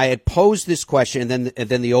Beach, and I had posed this question, and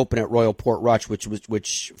then the Open at Royal Port Rush,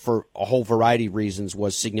 which for a whole variety of reasons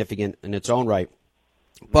was significant in its own right.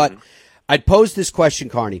 But I'd posed this question,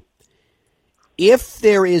 Carney. If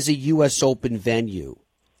there is a U.S. Open venue,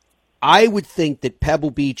 I would think that Pebble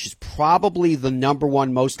Beach is probably the number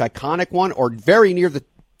one most iconic one, or very near the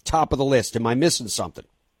top of the list. Am I missing something?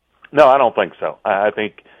 No, I don't think so. I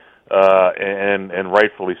think, and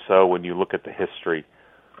rightfully so, when you look at the history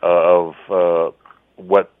of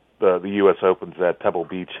what the U.S. Opens at Pebble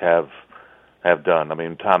Beach have done. I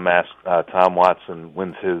mean, Tom Watson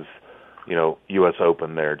wins his, U.S.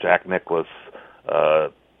 Open there. Jack Nicklaus,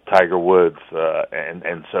 Tiger Woods,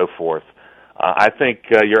 and so forth. I think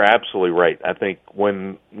you're absolutely right. I think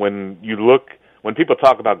when people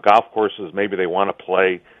talk about golf courses, maybe they want to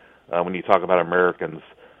play. When you talk about Americans,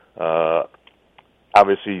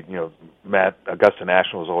 obviously, Augusta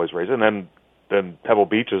National is always raised, and then Pebble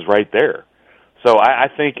Beach is right there. So I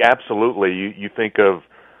think absolutely you think of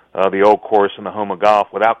the old course and the home of golf.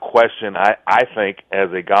 Without question, I think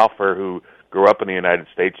as a golfer who grew up in the United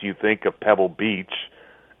States, you think of Pebble Beach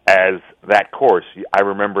as that course. I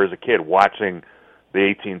remember as a kid watching the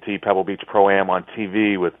AT&T Pebble Beach Pro-Am on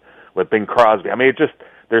TV with Bing Crosby. I mean,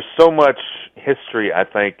 there's so much history, I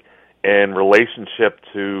think, in relationship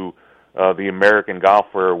to the American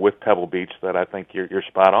golfer with Pebble Beach that I think you're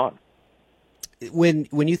spot on.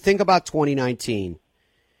 When you think about 2019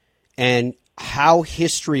 and how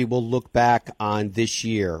history will look back on this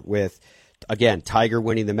year with, again, Tiger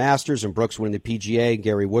winning the Masters and Brooks winning the PGA, and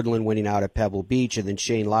Gary Woodland winning out at Pebble Beach, and then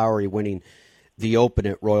Shane Lowry winning the Open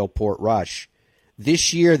at Royal Port Rush.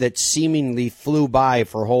 This year that seemingly flew by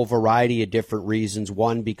for a whole variety of different reasons.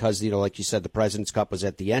 One, because, like you said, the President's Cup was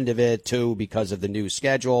at the end of it. Two, because of the new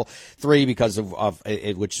schedule. Three, because of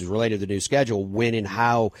it, which is related to the new schedule, when and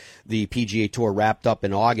how the PGA Tour wrapped up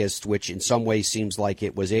in August, which in some ways seems like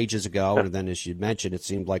it was ages ago. And then, as you mentioned, it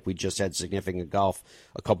seemed like we just had significant golf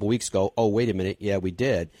a couple weeks ago. Oh, wait a minute. Yeah, we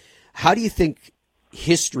did. How do you think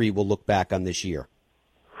history will look back on this year?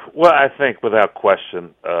 Well, I think without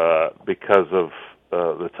question, because of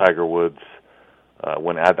the Tiger Woods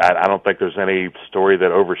win. I don't think there's any story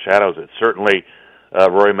that overshadows it. Certainly,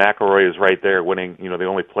 Rory McIlroy is right there, winning. The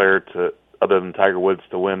only player other than Tiger Woods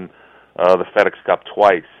to win the FedEx Cup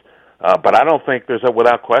twice. But I don't think there's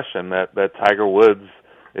without question that Tiger Woods'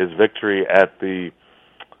 victory at the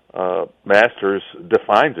Masters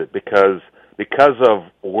defines it because of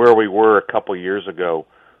where we were a couple years ago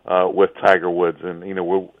with Tiger Woods, and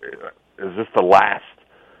is this the last?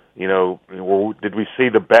 Did we see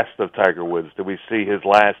the best of Tiger Woods? Did we see his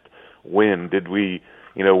last win? Did we,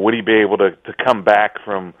 would he be able to come back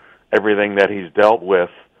from everything that he's dealt with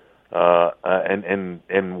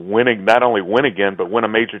and winning, not only win again, but win a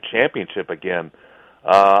major championship again.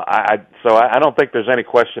 So I don't think there's any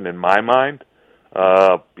question in my mind.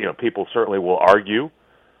 People certainly will argue,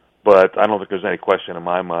 but I don't think there's any question in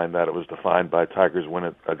my mind that it was defined by Tiger's win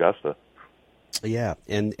at Augusta. Yeah,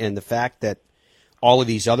 and the fact that all of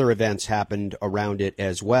these other events happened around it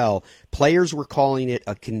as well. Players were calling it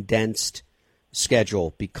a condensed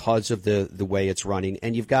schedule because of the way it's running.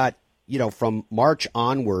 And you've got, from March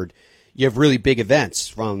onward, you have really big events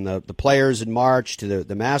from the Players in March to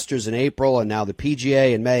the Masters in April and now the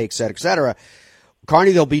PGA in May, et cetera, et cetera.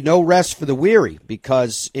 Carney, there'll be no rest for the weary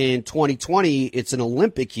because in 2020, it's an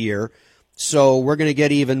Olympic year. So we're going to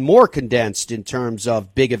get even more condensed in terms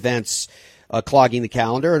of big events clogging the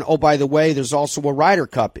calendar. And, oh, by the way, there's also a Ryder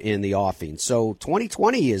Cup in the offing. So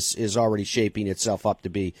 2020 is already shaping itself up to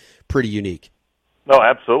be pretty unique. No,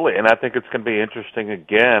 absolutely. And I think it's going to be interesting,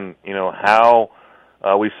 again, how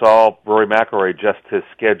we saw Rory McIlroy adjust his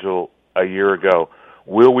schedule a year ago.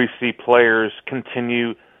 Will we see players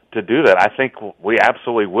continue to do that? I think we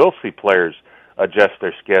absolutely will see players adjust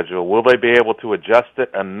their schedule. Will they be able to adjust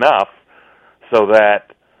it enough so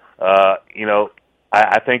that,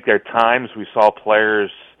 I think there are times we saw players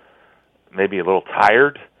maybe a little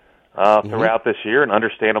tired throughout this year, and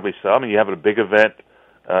understandably so. I mean, you have a big event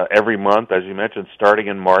every month, as you mentioned, starting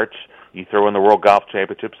in March. You throw in the World Golf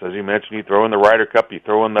Championships, as you mentioned. You throw in the Ryder Cup. You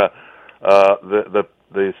throw in the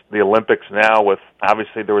Olympics now. With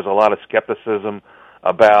obviously there was a lot of skepticism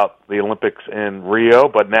about the Olympics in Rio,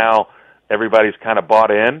 but now everybody's kind of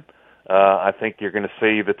bought in. I think you're going to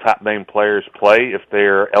see the top name players play if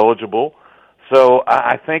they're eligible. So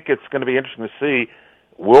I think it's going to be interesting to see,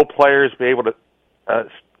 will players be able to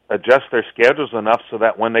adjust their schedules enough so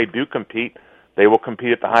that when they do compete, they will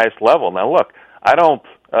compete at the highest level. Now, look, I don't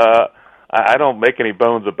make any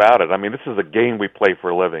bones about it. I mean, this is a game we play for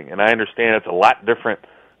a living, and I understand it's a lot different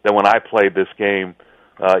than when I played this game,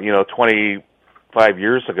 25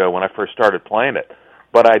 years ago when I first started playing it.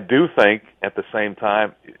 But I do think, at the same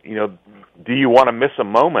time, do you want to miss a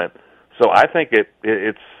moment? So I think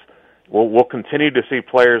it's we'll continue to see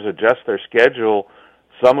players adjust their schedule.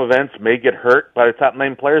 Some events may get hurt by the top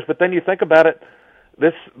name players, but then you think about it,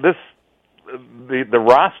 the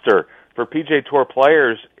roster for PGA Tour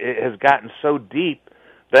players has gotten so deep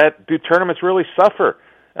that do tournaments really suffer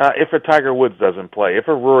if a Tiger Woods doesn't play, if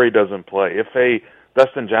a Rory doesn't play, if a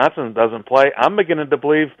Dustin Johnson doesn't play? I'm beginning to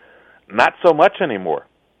believe not so much anymore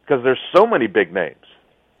because there's so many big names.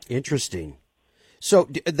 Interesting. So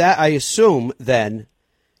that, I assume, then,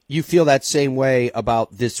 you feel that same way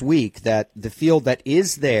about this week, that the field that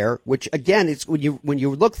is there, which, again, it's when you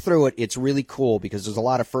look through it, it's really cool because there's a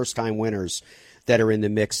lot of first-time winners that are in the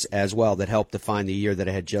mix as well that help define the year that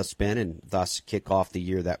it had just been and thus kick off the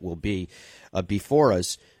year that will be before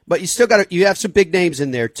us. But you have some big names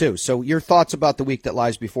in there, too. So your thoughts about the week that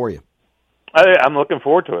lies before you? I'm looking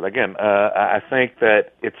forward to it. Again, I think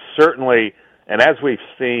that it's certainly, and as we've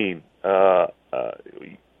seen,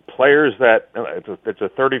 players that it's a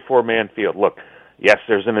 34-man field. Look, yes,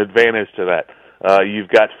 there's an advantage to that. You've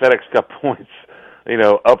got FedEx Cup points,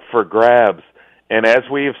 up for grabs. And as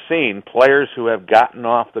we have seen, players who have gotten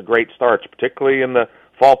off the great starts, particularly in the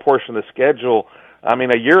fall portion of the schedule. I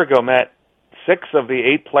mean, a year ago, Matt, 6 of the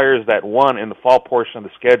 8 players that won in the fall portion of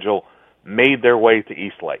the schedule made their way to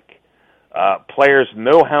East Lake. Players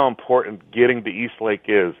know how important getting to East Lake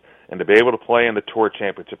is, and to be able to play in the Tour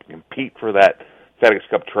Championship and compete for that FedEx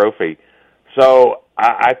Cup trophy. So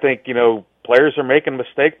I think, players are making a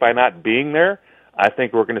mistake by not being there. I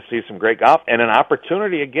think we're going to see some great golf and an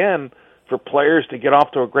opportunity, again, for players to get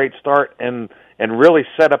off to a great start and really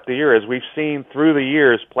set up the year. As we've seen through the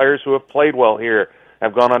years, players who have played well here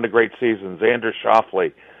have gone on to great seasons. Xander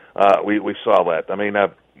Schauffele, we saw that. I mean,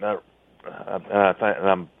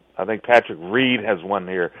 I think Patrick Reed has won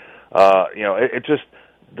here. It just,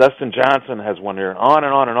 Dustin Johnson has won here, and on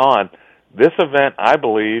and on and on. This event, I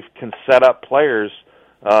believe, can set up players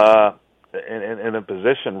in a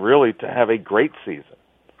position really to have a great season.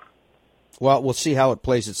 Well, we'll see how it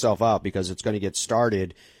plays itself out because it's going to get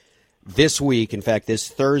started this week. In fact, this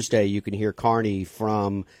Thursday, you can hear Carney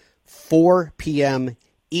from 4 p.m.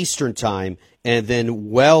 Eastern Time and then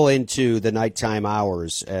well into the nighttime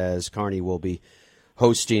hours as Carney will be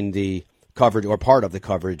hosting the coverage or part of the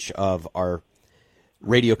coverage of our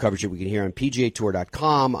radio coverage that we can hear on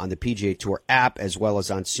PGAtour.com, on the PGA Tour app, as well as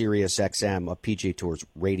on SiriusXM of PGA Tour's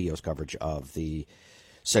radio coverage of the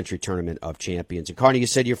Century Tournament of Champions. And Carney, you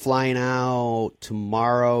said you're flying out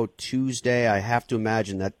tomorrow, Tuesday. I have to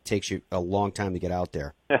imagine that takes you a long time to get out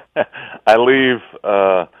there. I leave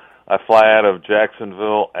I fly out of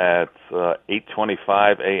Jacksonville at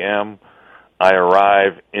 8:25 a.m. I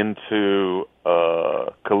arrive into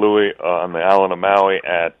Kauai on the island of Maui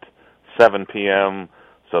at 7 p.m.,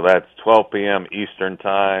 so that's 12 p.m. Eastern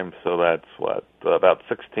Time, so that's, about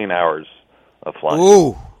 16 hours of flying.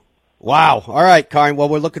 Ooh, wow. All right, Karn, well,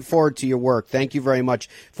 we're looking forward to your work. Thank you very much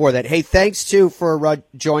for that. Hey, thanks, too, for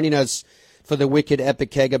joining us for the Wicked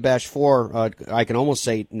Epic Kega Bash 4. I can almost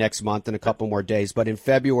say next month in a couple more days, but in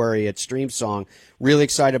February at Streamsong. Really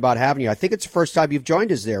excited about having you. I think it's the first time you've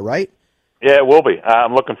joined us there, right? Yeah, it will be.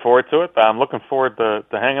 I'm looking forward to it. I'm looking forward to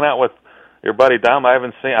hanging out with your buddy Dom. I've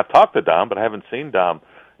talked to Dom, but I haven't seen Dom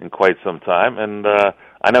in quite some time, and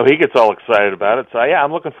I know he gets all excited about it. So yeah,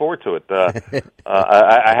 I'm looking forward to it.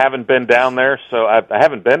 I haven't been down there, so I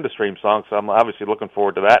haven't been to Streamsong, so I'm obviously looking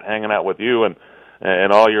forward to that, hanging out with you and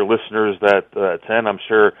all your listeners that attend. I'm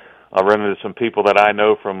sure I'll run into some people that I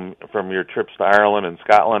know from your trips to Ireland and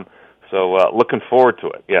Scotland. So looking forward to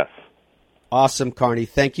it. Yes. Awesome, Carney.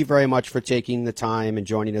 Thank you very much for taking the time and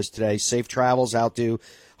joining us today. Safe travels out to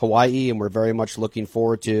Hawaii, and we're very much looking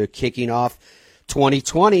forward to kicking off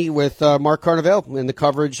 2020 with Mark Carnevale and the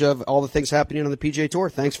coverage of all the things happening on the PGA Tour.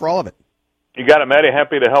 Thanks for all of it. You got it, Matty.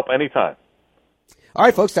 Happy to help anytime. All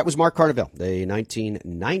right, folks, that was Mark Carnevale, the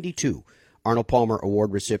 1992 Arnold Palmer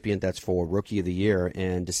Award recipient. That's for Rookie of the Year,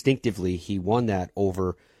 and distinctively he won that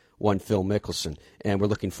over one Phil Mickelson, and we're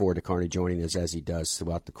looking forward to Carney joining us as he does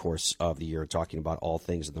throughout the course of the year, talking about all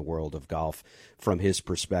things in the world of golf from his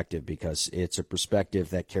perspective, because it's a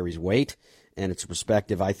perspective that carries weight, and it's a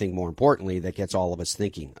perspective, I think, more importantly, that gets all of us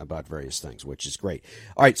thinking about various things, which is great.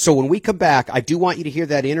 All right, so when we come back, I do want you to hear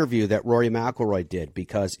that interview that Rory McIlroy did,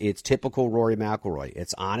 because it's typical Rory McIlroy.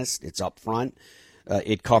 It's honest, it's upfront.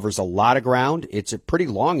 It covers a lot of ground. It's a pretty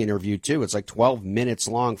long interview, too. It's like 12 minutes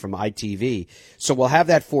long from ITV. So we'll have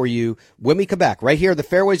that for you when we come back, right here, the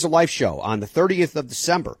Fairways of Life show on the 30th of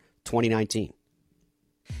December, 2019.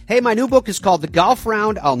 Hey, my new book is called The Golf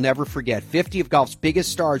Round I'll Never Forget. 50 of golf's biggest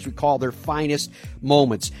stars recall their finest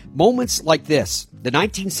moments. Moments like this, the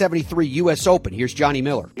 1973 U.S. Open. Here's Johnny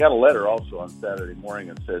Miller. I got a letter also on Saturday morning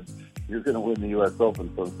that said, you're going to win the U.S.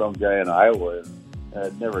 Open from some guy in Iowa. And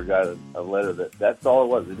I'd never got a letter that's all it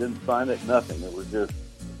was. They didn't sign it, nothing. It was just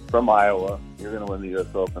from Iowa, you're going to win the U.S.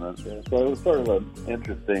 Open. So it was sort of an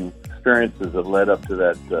interesting experiences that led up to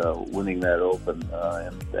that, winning that Open.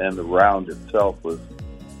 And the round itself was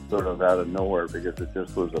sort of out of nowhere because it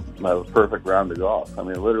just was a perfect round of golf. I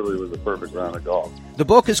mean, it literally was a perfect round of golf. The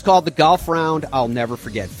book is called The Golf Round I'll Never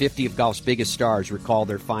Forget. 50 of golf's biggest stars recall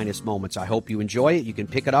their finest moments. I hope you enjoy it. You can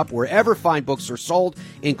pick it up wherever fine books are sold,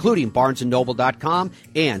 including BarnesandNoble.com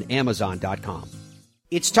and Amazon.com.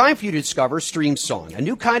 It's time for you to discover Streamsong, a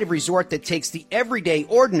new kind of resort that takes the everyday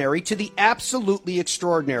ordinary to the absolutely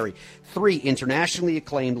extraordinary. 3 internationally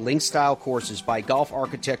acclaimed link-style courses by golf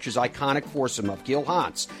architecture's iconic foursome of Gil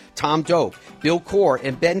Hans, Tom Doak, Bill Coore,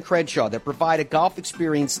 and Ben Crenshaw that provide a golf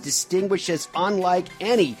experience distinguished as unlike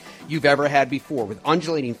any you've ever had before, with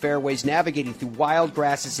undulating fairways, navigating through wild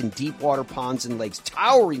grasses and deep water ponds and lakes,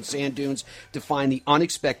 towering sand dunes to find the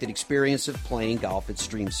unexpected experience of playing golf at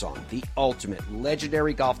Streamsong, the ultimate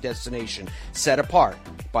legendary golf destination set apart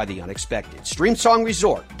by the unexpected.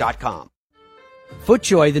 StreamSongResort.com.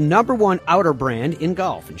 FootJoy, the #1 outer brand in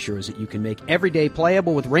golf, ensures that you can make every day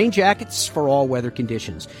playable with rain jackets for all weather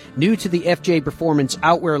conditions. New to the FJ Performance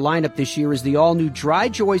outwear lineup this year is the all-new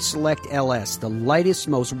DryJoy Select LS, the lightest,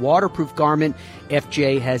 most waterproof garment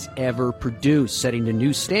FJ has ever produced, setting a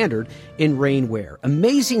new standard in rainwear.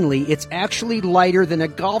 Amazingly, it's actually lighter than a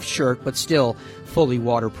golf shirt, but still fully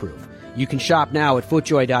waterproof. You can shop now at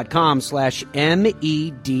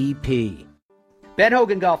footjoy.com/MEDP.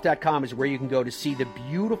 BenHoganGolf.com is where you can go to see the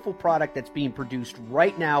beautiful product that's being produced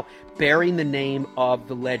right now, bearing the name of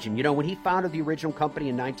the legend. You know, when he founded the original company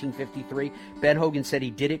in 1953, Ben Hogan said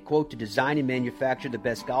he did it, quote, to design and manufacture the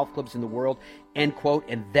best golf clubs in the world, end quote,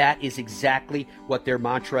 and that is exactly what their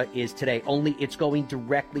mantra is today. Only it's going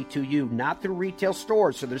directly to you, not through retail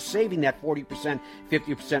stores, so they're saving that 40%,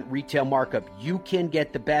 50% retail markup. You can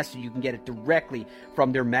get the best, and you can get it directly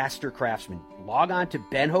from their master craftsmen. Log on to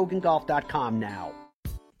BenHoganGolf.com now.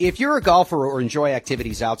 If you're a golfer or enjoy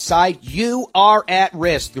activities outside, you are at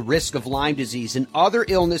risk. The risk of Lyme disease and other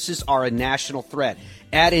illnesses are a national threat.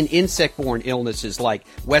 Add in insect-borne illnesses like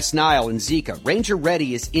West Nile and Zika. Ranger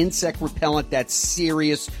Ready is insect repellent that's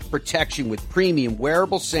serious protection with premium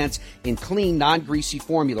wearable scents and clean, non-greasy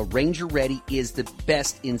formula. Ranger Ready is the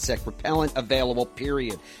best insect repellent available,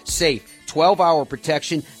 period. Safe, 12-hour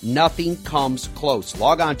protection, nothing comes close.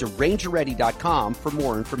 Log on to RangerReady.com for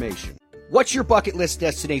more information. What's your bucket list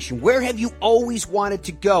destination? Where have you always wanted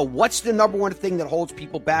to go? What's the number one thing that holds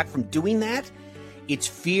people back from doing that? It's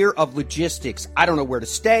fear of logistics. I don't know where to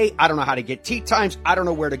stay. I don't know how to get tee times. I don't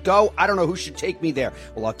know where to go. I don't know who should take me there.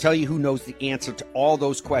 Well, I'll tell you who knows the answer to all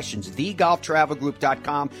those questions.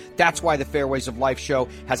 TheGolfTravelGroup.com. That's why the Fairways of Life show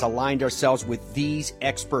has aligned ourselves with these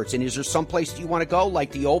experts. And is there some place you want to go,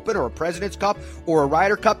 like the Open or a President's Cup or a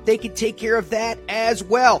Ryder Cup? They can take care of that as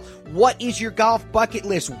well. What is your golf bucket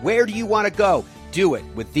list? Where do you want to go? Do it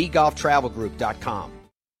with TheGolfTravelGroup.com.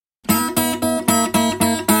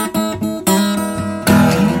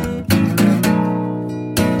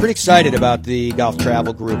 Pretty excited about the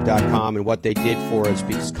golftravelgroup.com and what they did for us,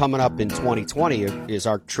 because coming up in 2020 is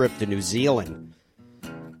our trip to New Zealand,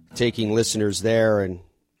 taking listeners there, and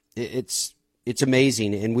it's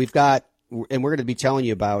amazing. And we're going to be telling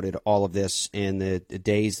you about it, all of this, in the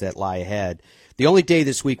days that lie ahead. The only day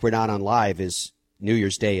this week we're not on live is New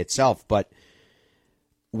Year's Day itself, but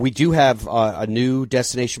we do have a new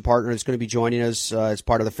destination partner that's going to be joining us as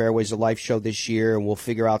part of the Fairways of Life show this year, and we'll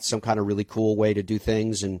figure out some kind of really cool way to do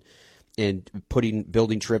things and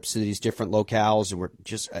building trips to these different locales. And we're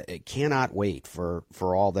just cannot wait for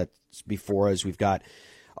all that's before us. We've got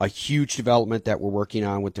a huge development that we're working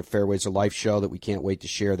on with the Fairways of Life show that we can't wait to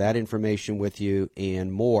share that information with you and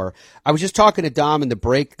more. I was just talking to Dom in the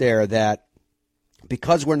break there that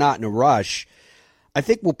because we're not in a rush, I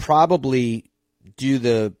think we'll probably do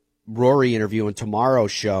the Rory interview in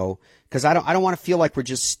tomorrow's show, because I don't want to feel like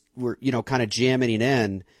we're kind of jamming it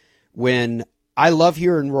in, when I love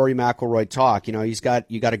hearing Rory McIlroy talk. You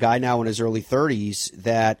got a guy now in his early 30s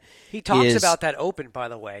that he talks about that Open, by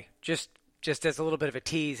the way, just as a little bit of a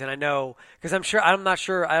tease. And I know, because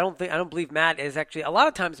I don't believe Matt is actually, a lot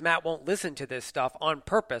of times Matt won't listen to this stuff on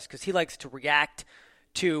purpose because he likes to react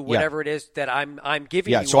to whatever it is that I'm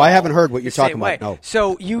giving you. Yeah, so I haven't heard what you're talking about. No.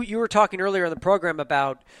 So you were talking earlier in the program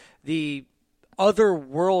about the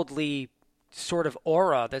otherworldly sort of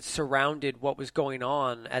aura that surrounded what was going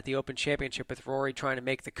on at the Open Championship with Rory trying to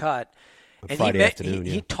make the cut. And Friday afternoon,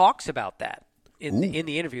 he talks about that in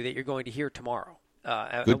the interview that you're going to hear tomorrow.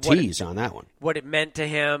 Good tease on that one. What it meant to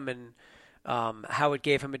him, and how it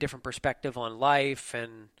gave him a different perspective on life,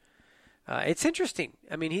 and it's interesting.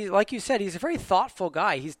 I mean, like you said, he's a very thoughtful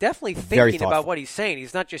guy. He's definitely thinking about what he's saying.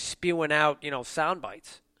 He's not just spewing out, sound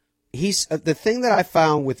bites. He's the thing that I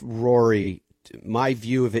found with Rory. My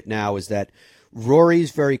view of it now is that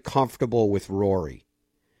Rory's very comfortable with Rory,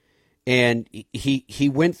 and he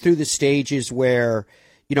went through the stages where,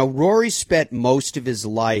 Rory spent most of his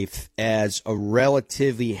life as a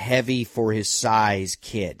relatively heavy for his size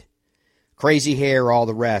kid, crazy hair, all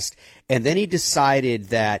the rest. And then he decided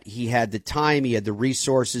that he had the time, he had the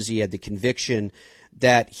resources, he had the conviction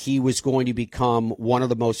that he was going to become one of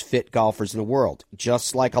the most fit golfers in the world.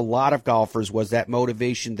 Just like a lot of golfers, was that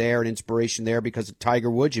motivation there and inspiration there because of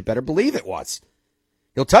Tiger Woods? You better believe it was.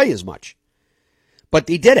 He'll tell you as much. But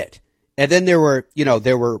he did it. And then there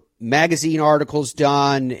were magazine articles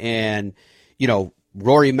done, and,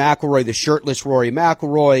 Rory McIlroy, the shirtless Rory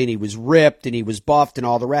McIlroy, and he was ripped and he was buffed and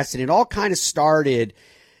all the rest. And it all kind of started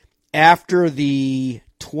after the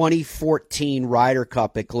 2014 Ryder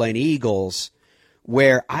Cup at Glen Eagles,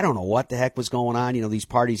 where I don't know what the heck was going on. These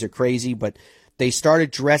parties are crazy, but they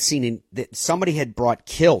started dressing in, somebody had brought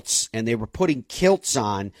kilts, and they were putting kilts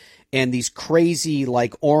on and these crazy,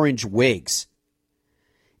 like, orange wigs.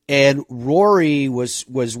 And Rory was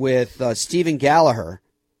with Stephen Gallagher,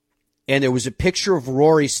 and there was a picture of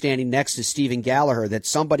Rory standing next to Stephen Gallagher that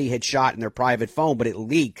somebody had shot in their private phone, but it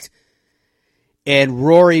leaked. And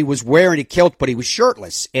Rory was wearing a kilt, but he was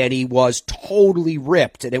shirtless, and he was totally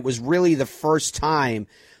ripped. And it was really the first time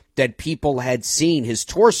that people had seen his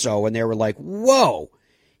torso, and they were like, whoa,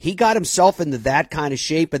 he got himself into that kind of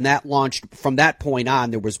shape, and that launched, from that point on,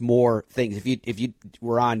 there was more things. If you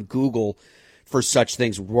were on Google for such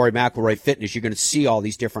things, Rory McIlroy Fitness, you're going to see all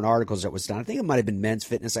these different articles that was done. I think it might have been Men's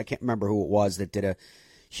Fitness. I can't remember who it was that did a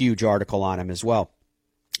huge article on him as well.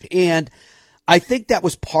 And I think that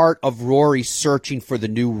was part of Rory searching for the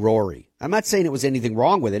new Rory. I'm not saying it was anything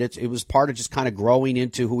wrong with it. It was part of just kind of growing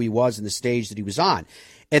into who he was and the stage that he was on.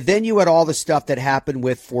 And then you had all the stuff that happened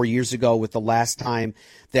with 4 years ago with the last time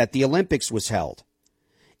that the Olympics was held.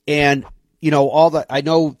 And, I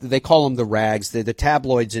know they call them the rags, the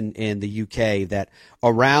tabloids in the UK, that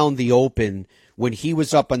around the Open, when he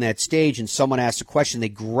was up on that stage and someone asked a question, they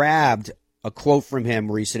grabbed a quote from him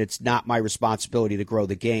where he said, "It's not my responsibility to grow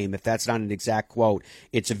the game." If that's not an exact quote,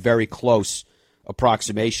 it's a very close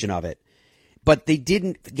approximation of it. But they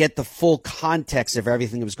didn't get the full context of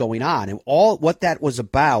everything that was going on. And all what that was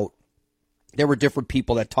about there were different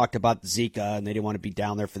people that talked about Zika and they didn't want to be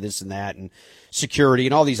down there for this and that and security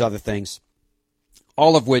and all these other things,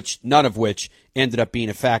 none of which ended up being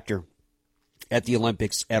a factor at the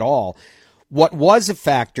Olympics at all. What was a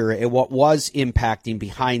factor and what was impacting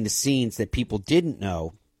behind the scenes that people didn't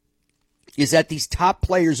know is that these top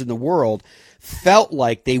players in the world felt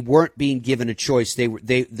like they weren't being given a choice.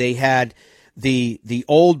 They had the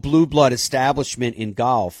old blue blood establishment in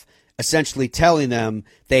golf essentially telling them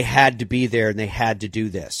they had to be there and they had to do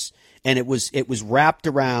this. And it was wrapped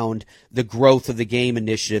around the growth of the game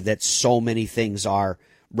initiative that so many things are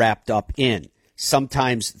wrapped up in.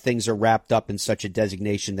 Sometimes things are wrapped up in such a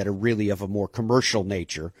designation that are really of a more commercial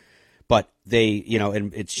nature, but they,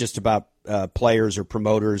 and it's just about players or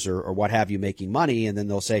promoters or what have you making money, and then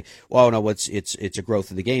they'll say, well, no, it's a growth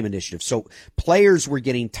of the game initiative. So players were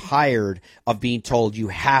getting tired of being told you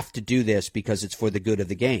have to do this because it's for the good of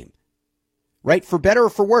the game. Right? For better or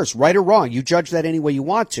for worse, right or wrong. You judge that any way you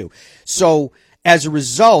want to. So as a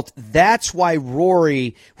result, that's why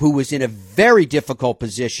Rory, who was in a very difficult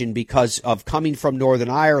position because of coming from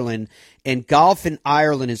Northern Ireland, and golf in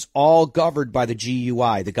Ireland is all governed by the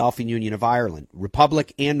GUI, the Golfing Union of Ireland.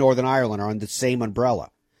 Republic and Northern Ireland are under the same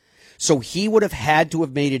umbrella. So he would have had to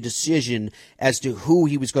have made a decision as to who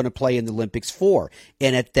he was going to play in the Olympics for.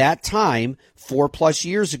 And at that time, 4+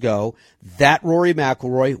 years ago, that Rory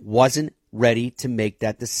McIlroy wasn't ready to make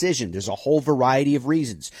that decision. There's a whole variety of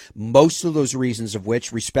reasons. Most of those reasons of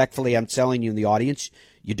which, respectfully, I'm telling you in the audience,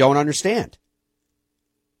 you don't understand.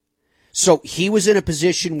 So he was in a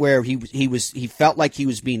position where he felt like he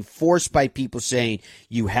was being forced by people saying,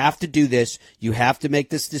 you have to do this, you have to make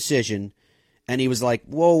this decision. And he was like,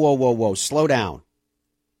 whoa, slow down.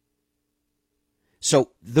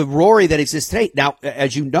 So the Rory that exists today, now,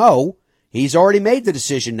 as you know, he's already made the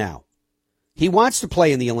decision now. He wants to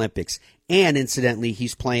play in the Olympics. And incidentally,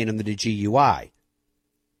 he's playing under the GUI.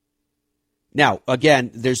 Now, again,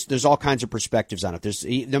 there's all kinds of perspectives on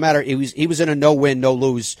it. No matter, he was in a no-win,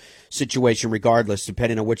 no-lose situation regardless,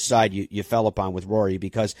 depending on which side you fell upon with Rory,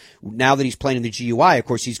 because now that he's playing in the GUI, of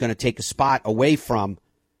course, he's going to take a spot away from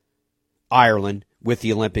Ireland with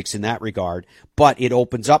the Olympics in that regard, but it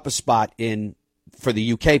opens up a spot for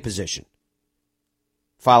the UK position.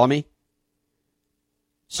 Follow me?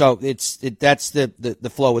 So that's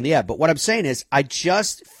the flow in the ebb. But what I'm saying is, I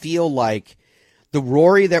just feel like the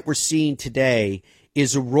Rory that we're seeing today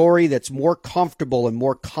is a Rory that's more comfortable and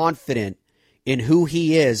more confident in who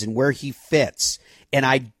he is and where he fits. And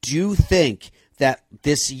I do think that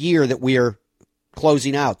this year that we are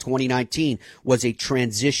closing out, 2019, was a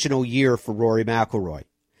transitional year for Rory McIlroy.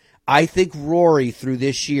 I think Rory, through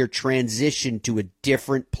this year, transitioned to a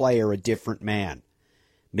different player, a different man.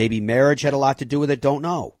 Maybe marriage had a lot to do with it, don't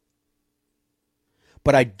know.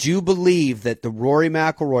 But I do believe that the Rory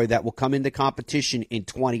McIlroy that will come into competition in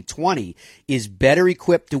 2020 is better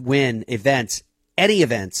equipped to win any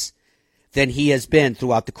events, than he has been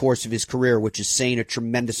throughout the course of his career, which is saying a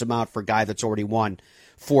tremendous amount for a guy that's already won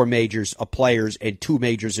 4 majors of players and 2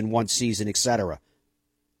 majors in one season, etc.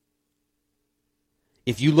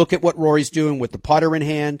 If you look at what Rory's doing with the putter in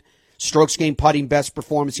hand, strokes gained putting, best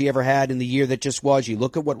performance he ever had in the year that just was. You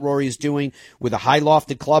look at what Rory is doing with a high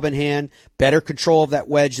lofted club in hand, better control of that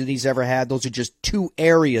wedge than he's ever had. Those are just 2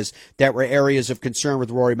 areas that were areas of concern with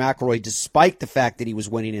Rory McIlroy, despite the fact that he was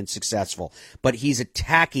winning and successful. But he's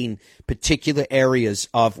attacking particular areas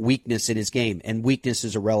of weakness in his game, and weakness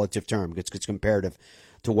is a relative term. It's comparative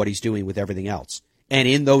to what he's doing with everything else. And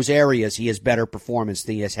in those areas, he has better performance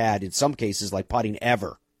than he has had, in some cases, like putting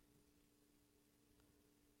ever.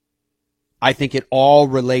 I think it all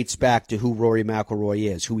relates back to who Rory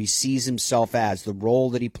McIlroy is, who he sees himself as, the role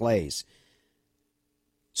that he plays.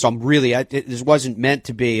 So this wasn't meant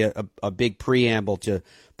to be a big preamble to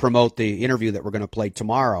promote the interview that we're going to play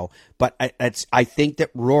tomorrow, but I think that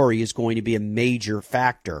Rory is going to be a major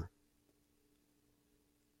factor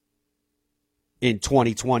in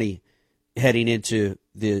 2020 heading into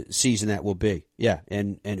the season that will be. Yeah,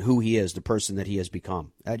 and who he is, the person that he has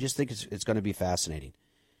become. I just think it's going to be fascinating.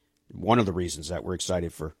 One of the reasons that we're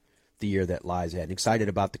excited for the year that lies ahead. Excited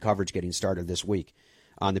about the coverage getting started this week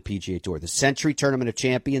on the PGA Tour. The Century Tournament of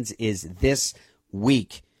Champions is this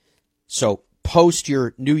week. So post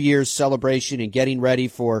your New Year's celebration and getting ready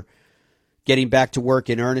for getting back to work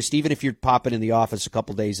in earnest, even if you're popping in the office a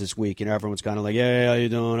couple days this week and everyone's kind of like, hey, how you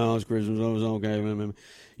doing? Oh, it's Christmas. Oh, it's okay.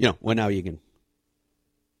 Well, now you can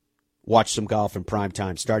watch some golf in prime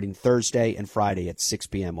time starting Thursday and Friday at 6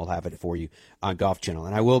 p.m. We'll have it for you on Golf Channel.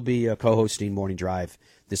 And I will be co-hosting Morning Drive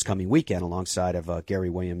this coming weekend alongside of Gary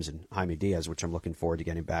Williams and Jaime Diaz, which I'm looking forward to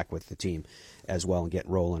getting back with the team as well and getting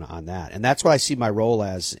rolling on that. And that's what I see my role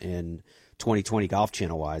as in 2020 Golf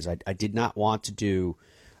Channel wise. I did not want to do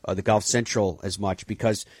the Golf Central as much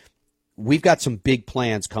because we've got some big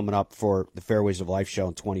plans coming up for the Fairways of Life show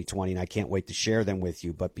in 2020, and I can't wait to share them with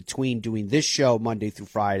you. But between doing this show Monday through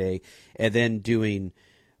Friday and then doing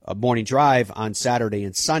a morning drive on Saturday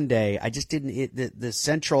and Sunday, I just didn't. The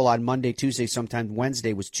Central on Monday, Tuesday, sometimes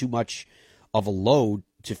Wednesday was too much of a load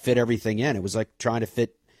to fit everything in. It was like trying to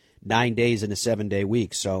fit 9 days in a 7-day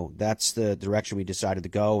week. So that's the direction we decided to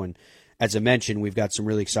go. And as I mentioned, we've got some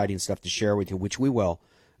really exciting stuff to share with you, which we will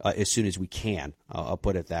as soon as we can. I'll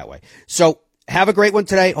put it that way. So have a great one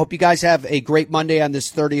today. Hope you guys have a great Monday on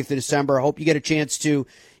this 30th of December. I hope you get a chance to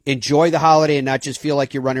enjoy the holiday and not just feel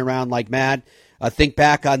like you're running around like mad. Think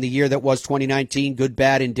back on the year that was 2019, good,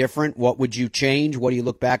 bad, indifferent. What would you change? What do you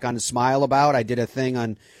look back on and smile about? I did a thing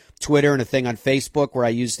on Twitter and a thing on Facebook where I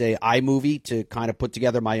used a iMovie to kind of put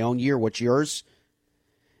together my own year. What's yours?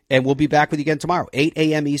 And we'll be back with you again tomorrow, 8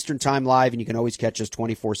 a.m. Eastern Time live, and you can always catch us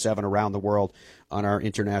 24/7 around the world on our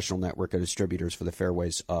international network of distributors for the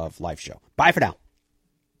Fairways of Life show. Bye for now.